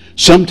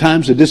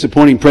 Sometimes a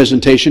disappointing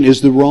presentation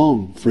is the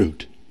wrong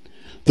fruit.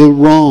 The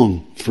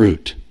wrong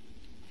fruit.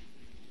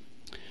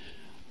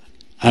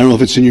 I don't know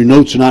if it's in your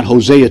notes or not.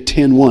 Hosea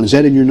 10:1. Is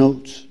that in your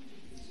notes?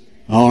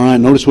 All right.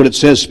 Notice what it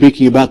says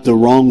speaking about the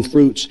wrong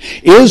fruits.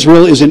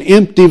 Israel is an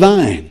empty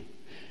vine.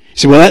 He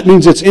See, well, that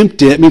means it's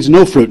empty. That means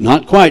no fruit.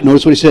 Not quite.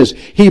 Notice what he says.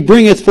 He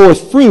bringeth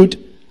forth fruit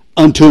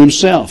unto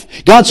himself.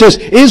 God says,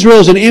 Israel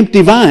is an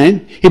empty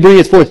vine. He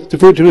bringeth forth the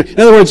fruit to me. In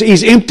other words,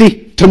 he's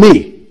empty to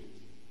me.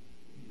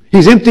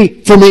 He's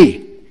empty for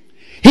me.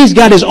 He's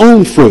got his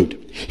own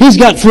fruit. He's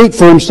got fruit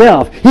for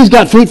himself. He's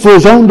got fruit for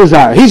his own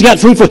desire. He's got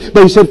fruit for...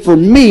 But he said, for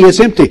me, it's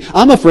empty.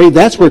 I'm afraid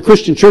that's where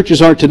Christian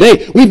churches are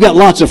today. We've got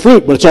lots of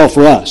fruit, but it's all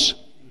for us.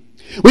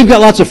 We've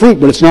got lots of fruit,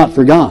 but it's not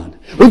for God.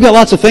 We've got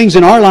lots of things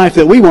in our life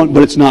that we want,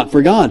 but it's not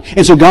for God.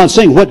 And so God's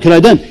saying, what could I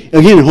have done?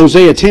 Again, in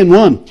Hosea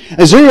 10:1,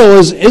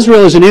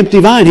 Israel is an empty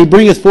vine. He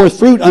bringeth forth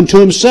fruit unto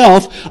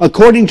himself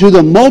according to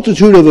the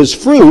multitude of his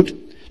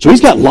fruit. So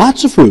he's got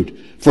lots of fruit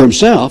for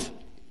himself.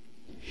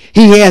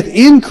 He hath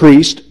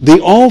increased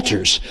the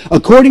altars.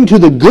 According to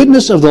the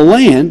goodness of the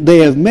land, they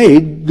have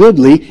made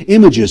goodly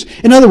images.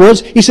 In other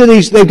words, he said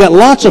they've got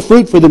lots of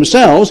fruit for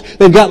themselves.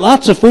 They've got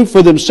lots of fruit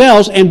for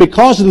themselves, and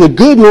because of the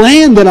good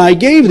land that I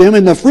gave them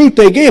and the fruit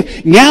they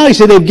gave, now he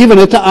said they've given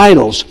it to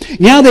idols.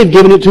 Now they've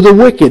given it to the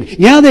wicked.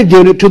 Now they've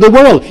given it to the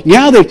world.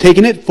 Now they've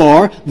taken it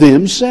for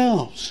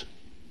themselves.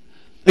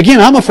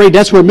 Again, I'm afraid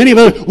that's where many of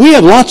us, we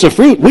have lots of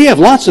fruit, we have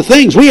lots of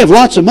things, we have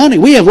lots of money,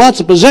 we have lots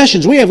of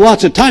possessions, we have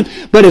lots of time.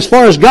 But as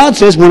far as God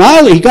says, God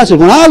says,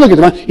 when I look at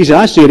the vine, he said,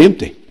 I see it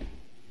empty.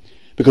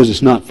 Because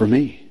it's not for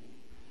me.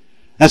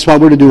 That's why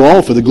we're to do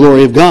all for the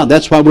glory of God.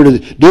 That's why we're to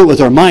do it with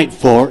our might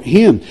for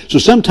Him. So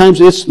sometimes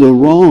it's the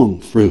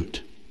wrong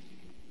fruit.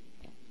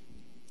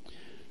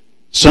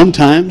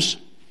 Sometimes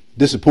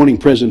disappointing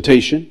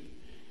presentation,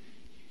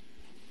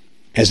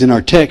 as in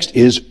our text,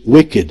 is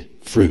wicked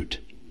fruit.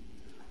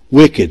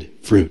 Wicked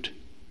fruit.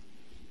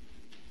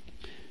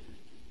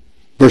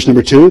 Verse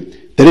number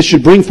 2, that it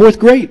should bring forth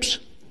grapes.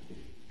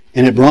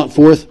 And it brought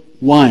forth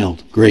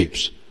wild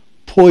grapes,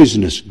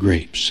 poisonous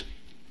grapes.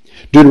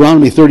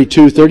 Deuteronomy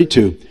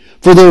 32:32.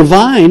 For their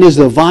vine is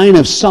the vine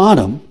of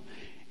Sodom,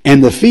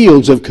 and the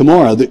fields of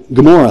Gomorrah.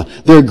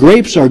 Their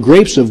grapes are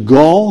grapes of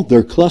gall,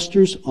 their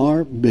clusters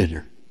are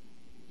bitter.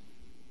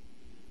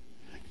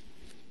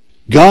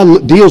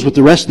 God deals with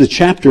the rest of the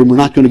chapter, and we're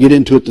not going to get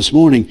into it this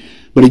morning,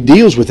 but He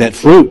deals with that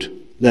fruit,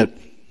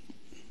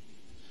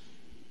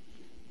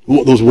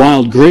 those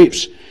wild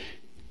grapes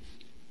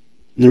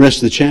in the rest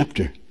of the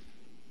chapter.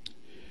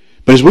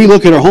 But as we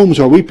look at our homes,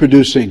 are we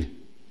producing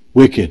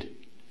wicked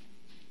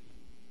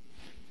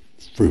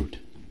fruit?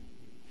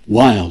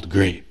 Wild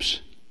grapes.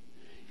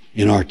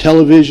 In our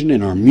television,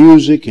 in our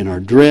music, in our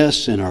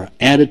dress, in our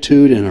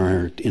attitude, in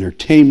our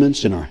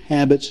entertainments, in our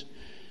habits.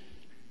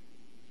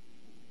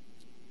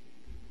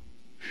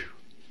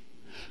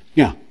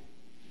 Yeah,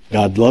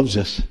 God loves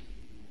us.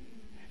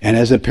 And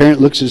as a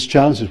parent looks at his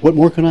child and says, what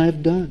more can I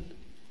have done?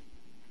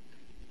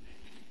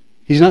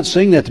 He's not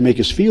saying that to make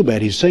us feel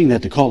bad. He's saying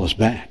that to call us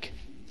back.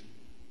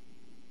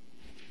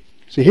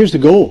 See, here's the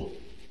goal.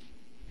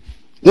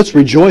 Let's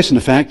rejoice in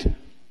the fact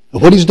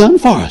of what He's done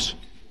for us.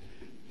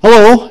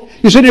 Hello?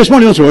 You sit here this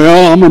morning and say,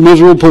 well, I'm a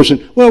miserable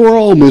person. Well, we're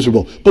all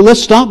miserable. But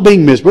let's stop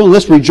being miserable and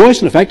let's rejoice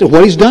in the fact of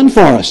what He's done for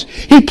us.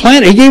 He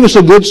gave us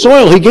a good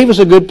soil. He gave us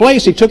a good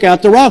place. He took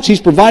out the rocks.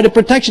 He's provided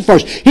protection for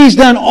us. He's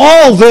done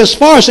all this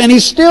for us, and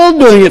He's still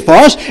doing it for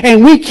us,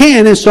 and we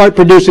can and start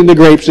producing the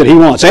grapes that He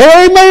wants.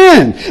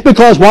 Amen!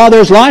 Because while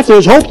there's life,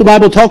 there's hope, the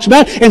Bible talks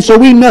about, and so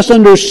we must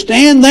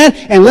understand that,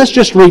 and let's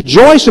just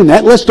rejoice in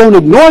that. Let's don't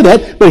ignore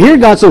that. But here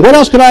God says, what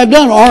else could I have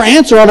done? Our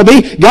answer ought to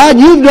be, God,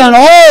 you've done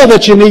all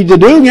that you need to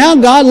do. Now,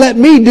 God, let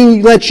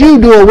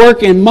you do a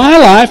work in my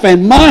life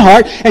and my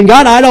heart. And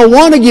God, I don't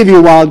want to give you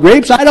wild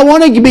grapes. I don't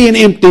want to be an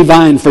empty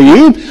vine for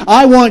you.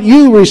 I want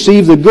you to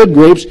receive the good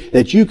grapes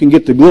that you can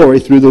get the glory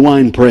through the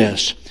wine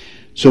press.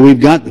 So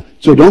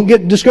don't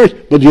get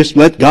discouraged, but just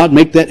let God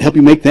help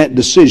you make that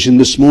decision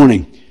this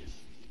morning.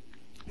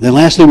 Then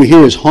lastly, we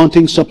hear His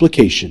haunting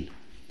supplication.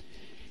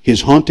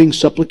 His haunting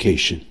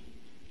supplication.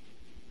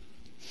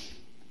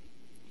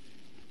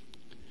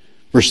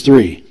 Verse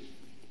 3.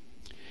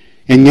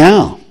 And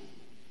now,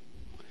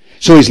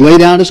 so He's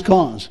laid out His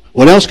cause.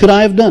 What else could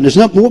I have done?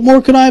 What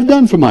more could I have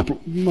done for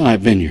my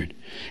vineyard?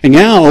 And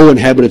now, O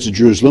inhabitants of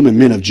Jerusalem and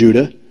men of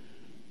Judah,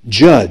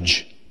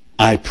 judge,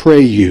 I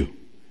pray you.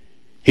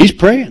 He's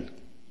praying.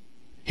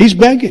 He's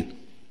begging.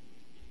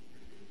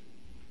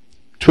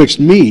 Twixt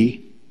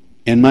me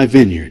and my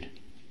vineyard.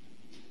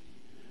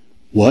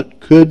 What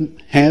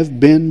could have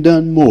been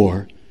done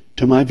more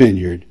to my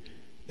vineyard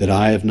that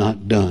I have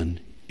not done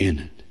in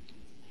it?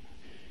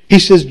 He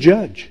says,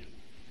 judge.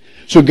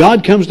 So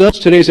God comes to us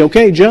today and says,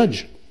 okay,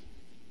 judge.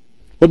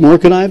 What more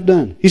could I have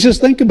done? He says,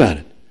 think about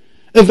it.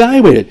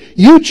 Evaluate it.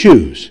 You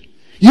choose.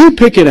 You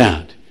pick it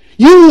out.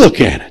 You look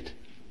at it.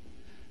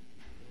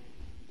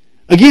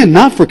 Again,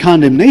 not for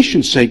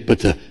condemnation's sake, but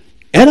to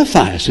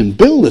edify us and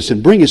build us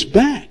and bring us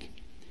back.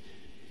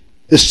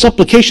 This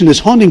supplication, this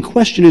haunting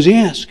question is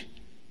asked.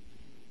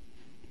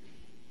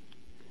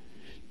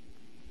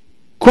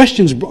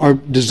 Questions are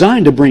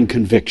designed to bring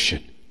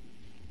conviction.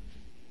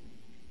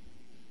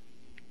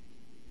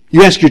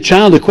 You ask your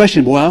child a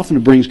question, boy, often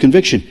it brings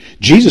conviction.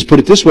 Jesus put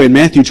it this way in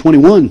Matthew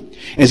 21,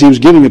 as he was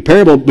giving a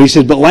parable. He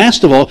said, but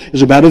last of all, it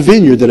was about a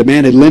vineyard that a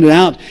man had lent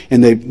out,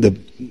 and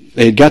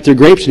they had got their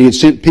grapes, and he had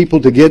sent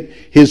people to get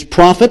his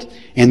profit,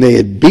 and they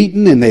had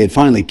beaten, and they had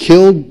finally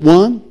killed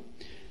one.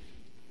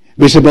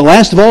 But he said, but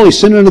last of all, he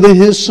sent unto them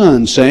his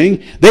son,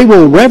 saying, they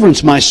will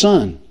reverence my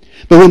son.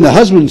 But when the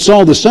husband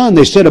saw the son,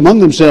 they said among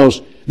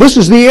themselves, this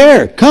is the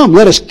heir. Come,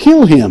 let us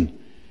kill him,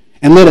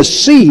 and let us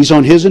seize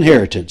on his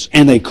inheritance.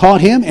 And they caught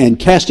him and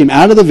cast him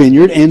out of the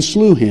vineyard and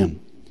slew him.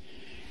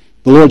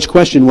 The Lord's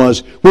question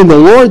was, when the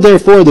Lord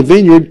therefore of the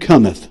vineyard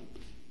cometh,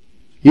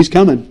 he's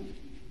coming.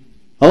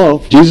 Hello,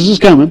 Jesus is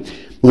coming.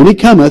 When he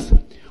cometh,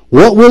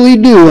 what will he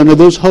do unto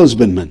those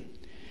husbandmen?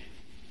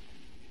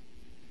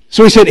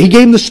 So he said, he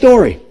gave him the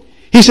story.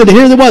 He said,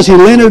 here it was. He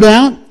lent it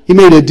out. He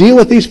made a deal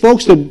with these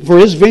folks for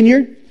his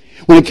vineyard.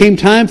 When it came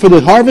time for the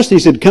harvest, he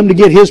said, come to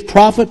get his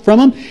profit from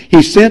them.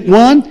 He sent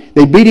one,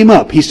 they beat him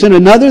up. He sent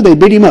another, they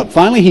beat him up.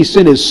 Finally, he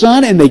sent his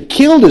son, and they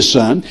killed his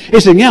son. He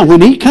said, now,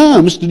 when he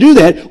comes to do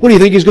that, what do you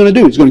think he's going to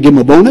do? He's going to give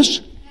him a bonus?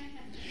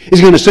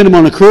 He's going to send him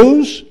on a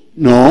cruise?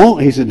 No.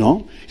 He said,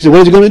 no. He said, what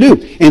is he going to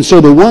do? And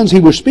so the ones he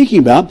was speaking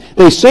about,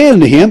 they say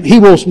unto him, he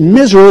will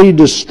miserably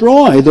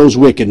destroy those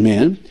wicked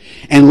men,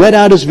 and let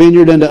out his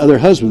vineyard unto other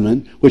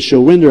husbandmen, which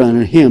shall render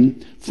unto him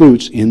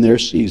fruits in their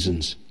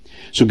seasons.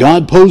 So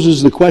God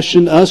poses the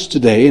question to us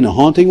today in a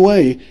haunting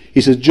way. He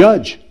says,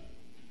 Judge,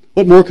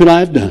 what more could I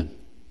have done?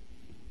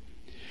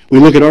 We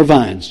look at our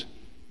vines.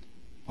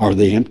 Are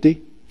they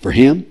empty for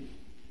him?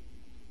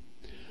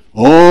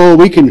 Oh,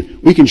 we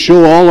can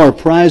show all our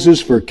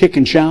prizes for kick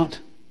and shout.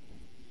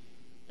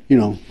 You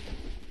know.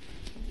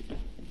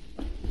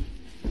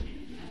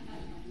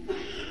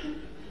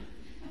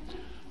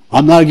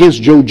 I'm not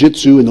against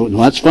jiu-jitsu, and no,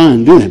 that's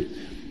fine, do it.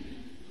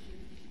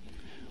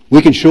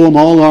 We can show them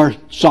all our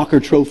soccer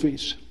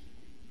trophies.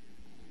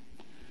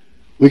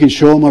 We can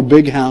show them our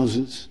big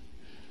houses.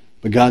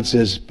 But God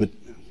says,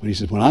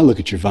 when I look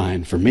at your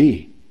vine, for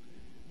me,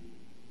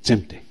 it's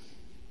empty.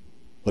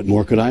 What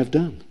more could I have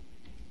done?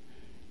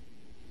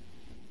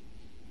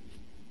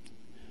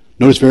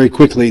 Notice very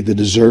quickly the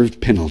deserved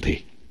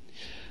penalty.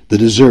 The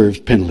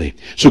deserved penalty.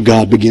 So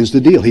God begins the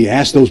deal. He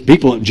asked those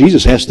people,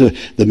 Jesus asked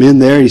the men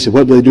there, he said,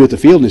 what will they do at the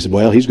field? And he said,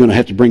 well, he's going to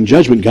have to bring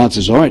judgment. God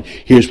says, all right,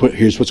 here's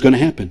what's going to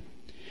happen.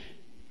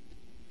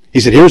 He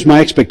said, here's my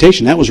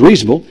expectation. That was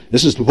reasonable.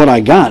 This is what I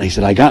got. He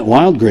said, I got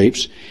wild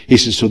grapes. He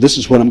said, so this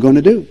is what I'm going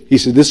to do. He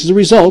said, this is the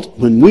result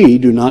when we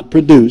do not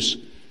produce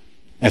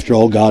after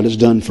all God has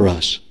done for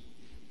us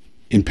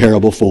in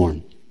parable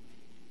form.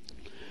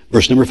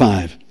 Verse number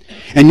 5.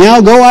 And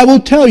now go, I will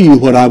tell you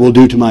what I will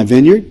do to my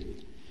vineyard.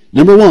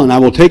 Number 1, I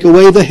will take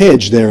away the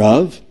hedge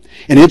thereof,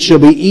 and it shall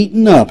be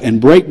eaten up, and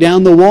break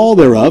down the wall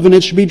thereof, and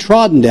it shall be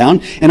trodden down,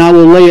 and I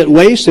will lay it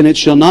waste, and it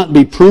shall not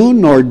be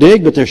pruned nor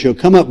digged, but there shall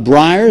come up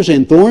briars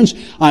and thorns.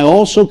 I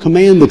also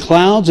command the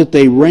clouds that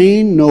they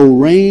rain no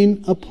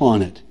rain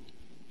upon it.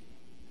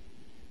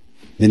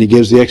 Then he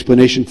gives the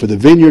explanation, for the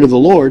vineyard of the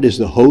Lord is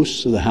the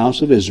hosts of the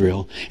house of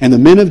Israel, and the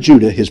men of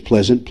Judah his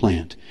pleasant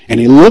plant. And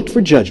he looked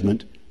for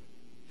judgment,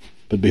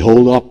 but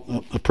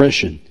behold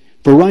oppression,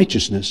 for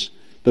righteousness,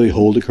 but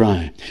behold a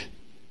cry.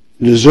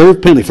 The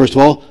deserved penalty, first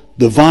of all,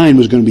 the vine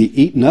was going to be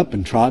eaten up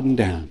and trodden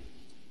down.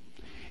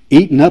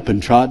 Eaten up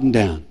and trodden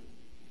down.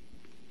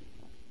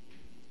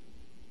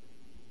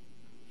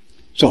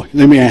 So,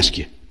 let me ask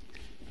you.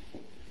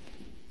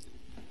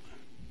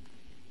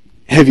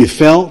 Have you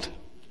felt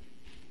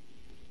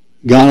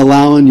God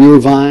allowing your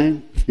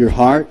vine, your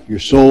heart, your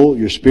soul,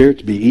 your spirit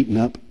to be eaten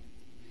up?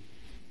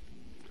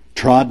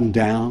 Trodden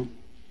down?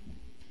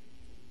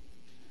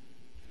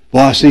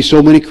 Well, I see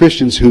so many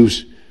Christians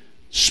whose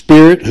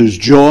spirit, whose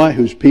joy,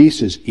 whose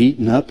peace is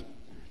eaten up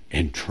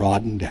and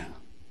trodden down.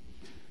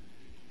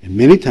 And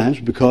many times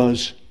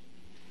because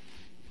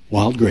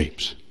wild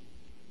grapes.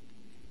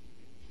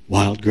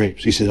 Wild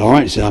grapes. He said, all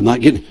right. He said, I'm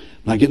not getting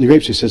the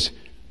grapes. He says,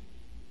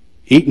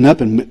 eaten up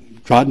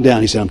and trodden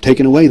down. He said, I'm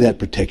taking away that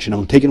protection.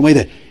 I'm taking away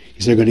that.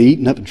 He said, they're going to be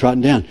eaten up and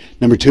trodden down.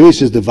 Number 2, he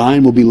says, the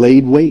vine will be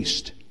laid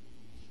waste.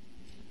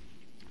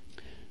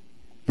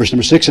 Verse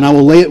number 6, and I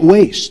will lay it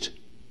waste.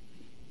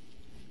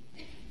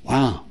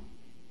 Wow.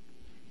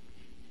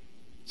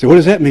 So what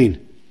does that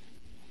mean?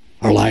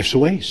 Our life's a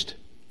waste.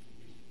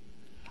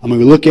 I mean,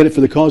 we look at it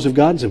for the cause of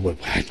God and say, well,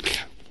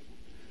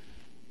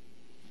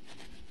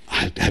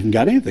 I haven't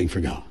got anything for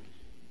God.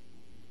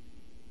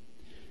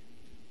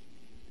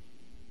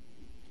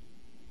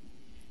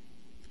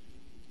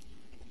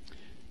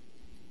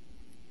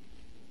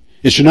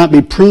 It should not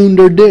be pruned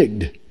or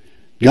digged.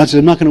 God said,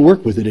 I'm not going to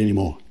work with it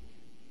anymore.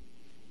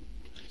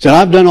 He said,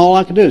 I've done all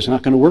I can do. It's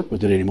not going to work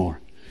with it anymore.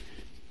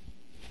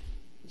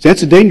 See,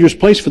 that's a dangerous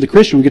place for the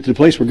Christian. We get to the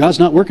place where God's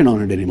not working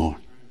on it anymore.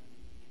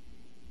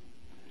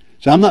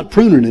 So I'm not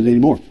pruning it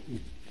anymore.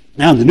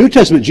 Now, in the New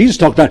Testament, Jesus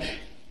talked about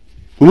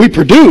when we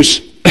produce,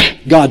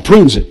 God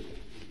prunes it.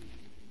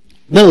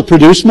 They'll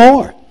produce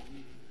more.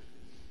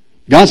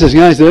 God says,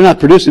 guys, they're not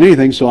producing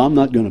anything, so I'm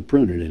not going to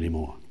prune it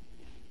anymore.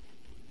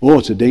 Oh,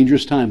 it's a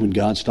dangerous time when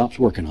God stops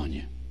working on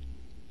you.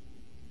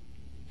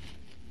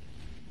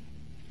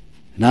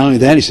 Not only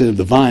that, he said,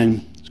 the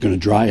vine is going to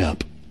dry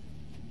up.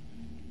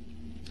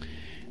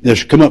 There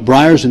shall come up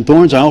briars and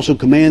thorns. I also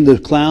command the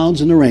clouds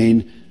and the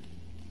rain,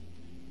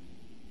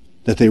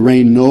 that they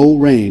rain no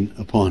rain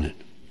upon it.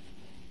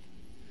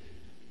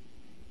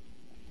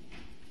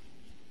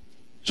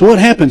 So what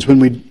happens when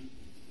we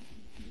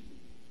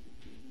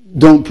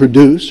don't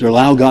produce or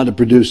allow God to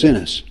produce in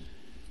us?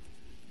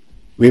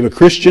 We have a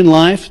Christian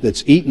life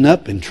that's eaten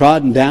up and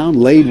trodden down,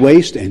 laid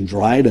waste and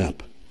dried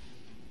up.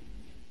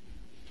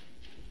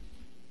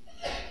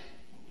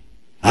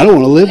 I don't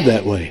want to live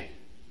that way.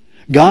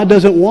 God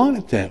doesn't want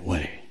it that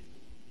way.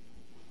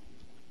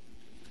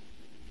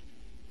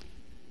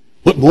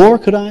 What more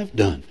could I have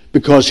done?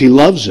 Because He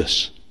loves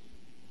us.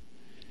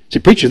 See,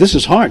 preacher, this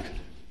is hard.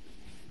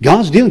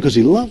 God's dealing because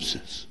He loves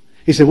us.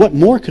 He said, what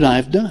more could I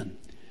have done?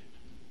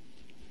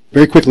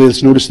 Very quickly,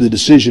 let's notice the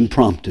decision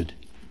prompted.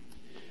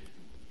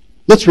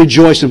 Let's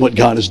rejoice in what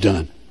God has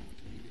done.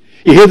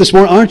 You hear this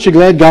morning, aren't you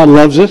glad God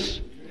loves us?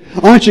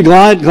 Aren't you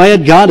glad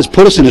God has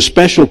put us in a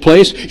special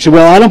place? You say,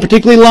 well, I don't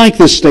particularly like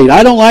this state.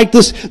 I don't like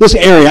this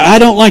area. I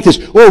don't like this.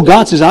 Oh,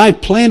 God says,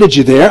 I've planted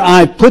you there.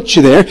 I've put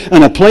you there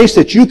in a place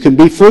that you can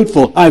be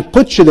fruitful. I've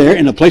put you there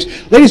in a place.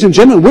 Ladies and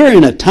gentlemen, we're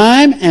in a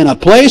time and a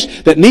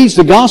place that needs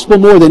the gospel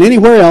more than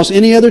anywhere else,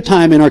 any other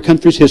time in our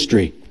country's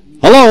history.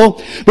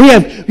 Hello?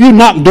 You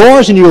knock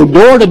doors and you go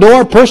door to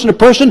door, person to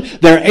person.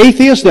 They're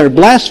atheists. They're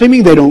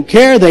blaspheming. They don't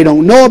care. They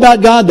don't know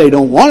about God. They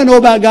don't want to know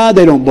about God.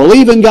 They don't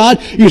believe in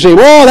God. You say,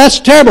 whoa, that's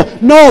terrible.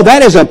 No,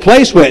 that is a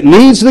place where it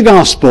needs the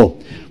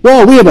gospel.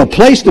 Well, we have a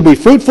place to be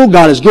fruitful.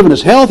 God has given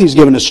us health. He's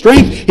given us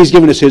strength. He's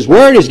given us His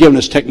Word. He's given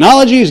us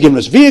technology. He's given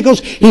us vehicles.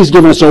 He's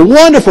given us a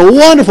wonderful,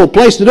 wonderful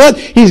place to do it.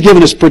 He's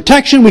given us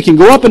protection. We can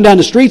go up and down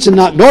the streets and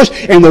knock doors.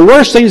 And the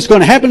worst thing that's going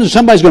to happen is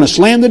somebody's going to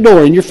slam the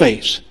door in your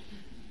face.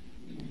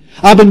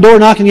 I've been door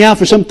knocking you out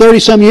for some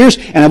 30-some years,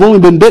 and I've only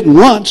been bitten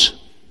once.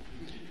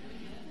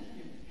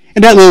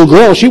 And that little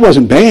girl, she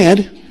wasn't bad.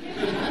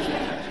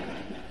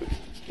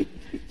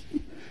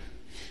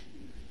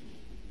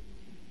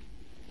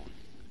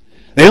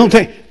 They don't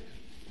take...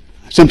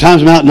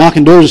 Sometimes I'm out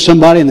knocking doors with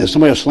somebody, and then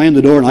somebody will slam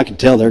the door, and I can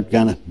tell they're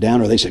kind of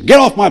down, or they said,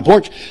 get off my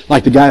porch.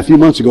 Like the guy a few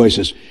months ago, he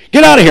says,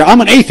 get out of here. I'm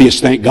an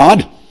atheist, thank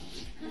God.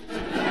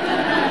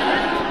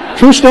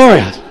 True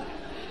story.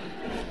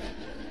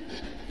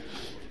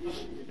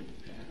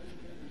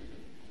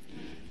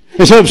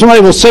 And so if somebody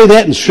will say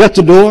that and shut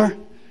the door,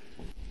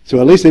 so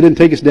at least they didn't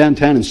take us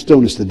downtown and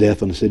stone us to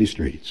death on the city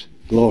streets.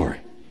 Glory.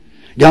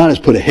 God has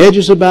put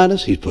hedges about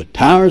us. He's put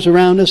towers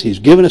around us. He's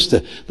given us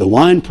the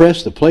wine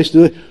press, the place to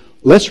do it.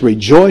 Let's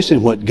rejoice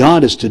in what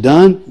God has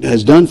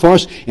done for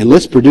us, and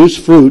let's produce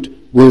fruit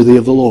worthy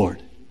of the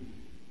Lord.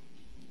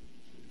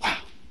 Wow.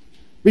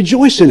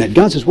 Rejoice in it.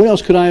 God says, what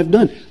else could I have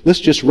done?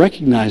 Let's just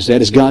recognize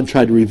that as God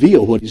tried to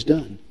reveal what He's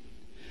done.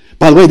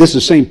 By the way, this is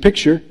the same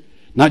picture.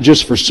 Not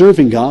just for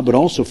serving God, but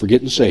also for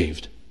getting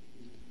saved.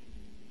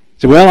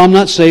 Say, well, I'm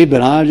not saved,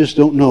 but I just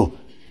don't know.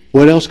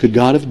 What else could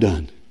God have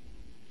done?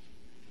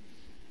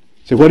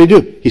 Say, what did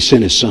He do? He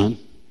sent His Son.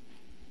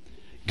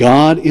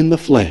 God in the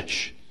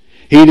flesh.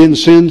 He didn't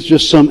send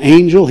just some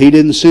angel. He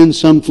didn't send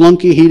some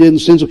flunky.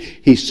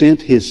 He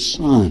sent His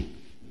Son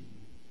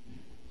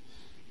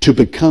to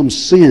become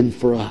sin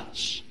for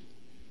us.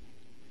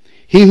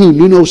 He who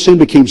knew no sin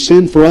became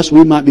sin for us,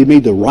 we might be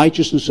made the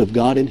righteousness of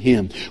God in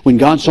Him. When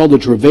God saw the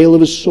travail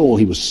of His soul,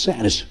 He was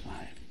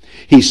satisfied.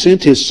 He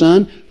sent His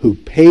Son who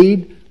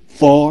paid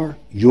for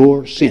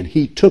your sin.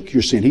 He took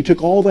your sin. He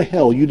took all the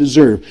hell you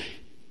deserve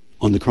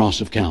on the cross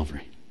of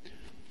Calvary.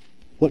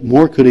 What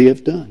more could He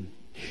have done?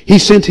 He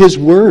sent His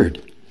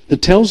Word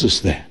that tells us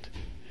that.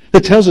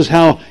 That tells us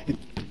how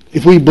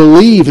if we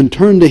believe and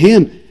turn to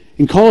Him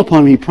and call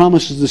upon Him, He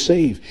promises to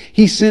save.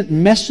 He sent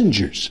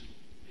messengers.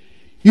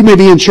 You may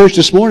be in church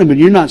this morning, but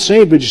you're not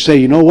saved, but you say,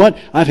 you know what?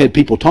 I've had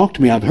people talk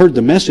to me. I've heard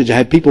the message. I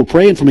had people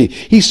praying for me.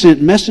 He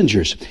sent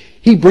messengers.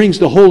 He brings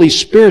the Holy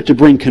Spirit to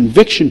bring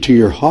conviction to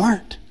your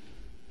heart.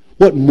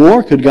 What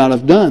more could God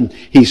have done?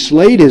 He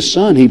slayed His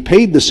Son. He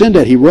paid the sin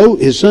debt.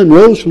 His Son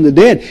rose from the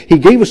dead. He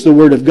gave us the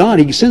Word of God.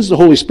 He sends the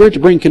Holy Spirit to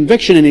bring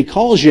conviction, and He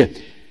calls you.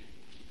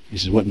 He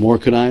says, what more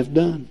could I have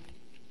done?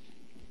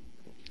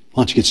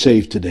 Why don't you get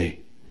saved today?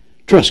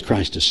 Trust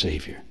Christ as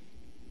Savior.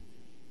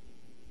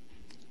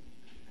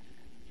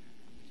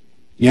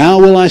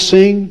 Now will I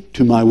sing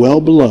to my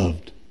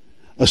well-beloved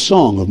a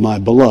song of my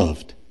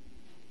beloved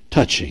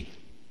touching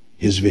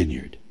His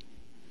vineyard.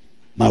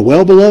 My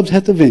well-beloved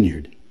hath a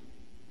vineyard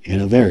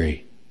in a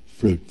very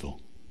fruitful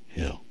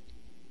hill.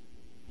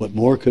 What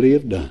more could He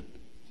have done?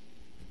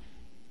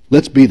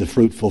 Let's be the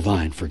fruitful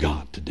vine for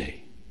God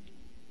today.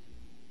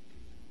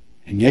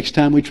 And next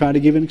time we try to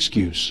give an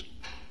excuse,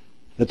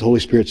 let the Holy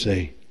Spirit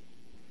say,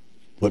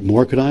 what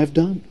more could I have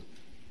done?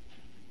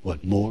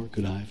 What more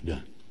could I have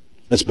done?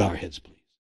 Let's bow our heads, please.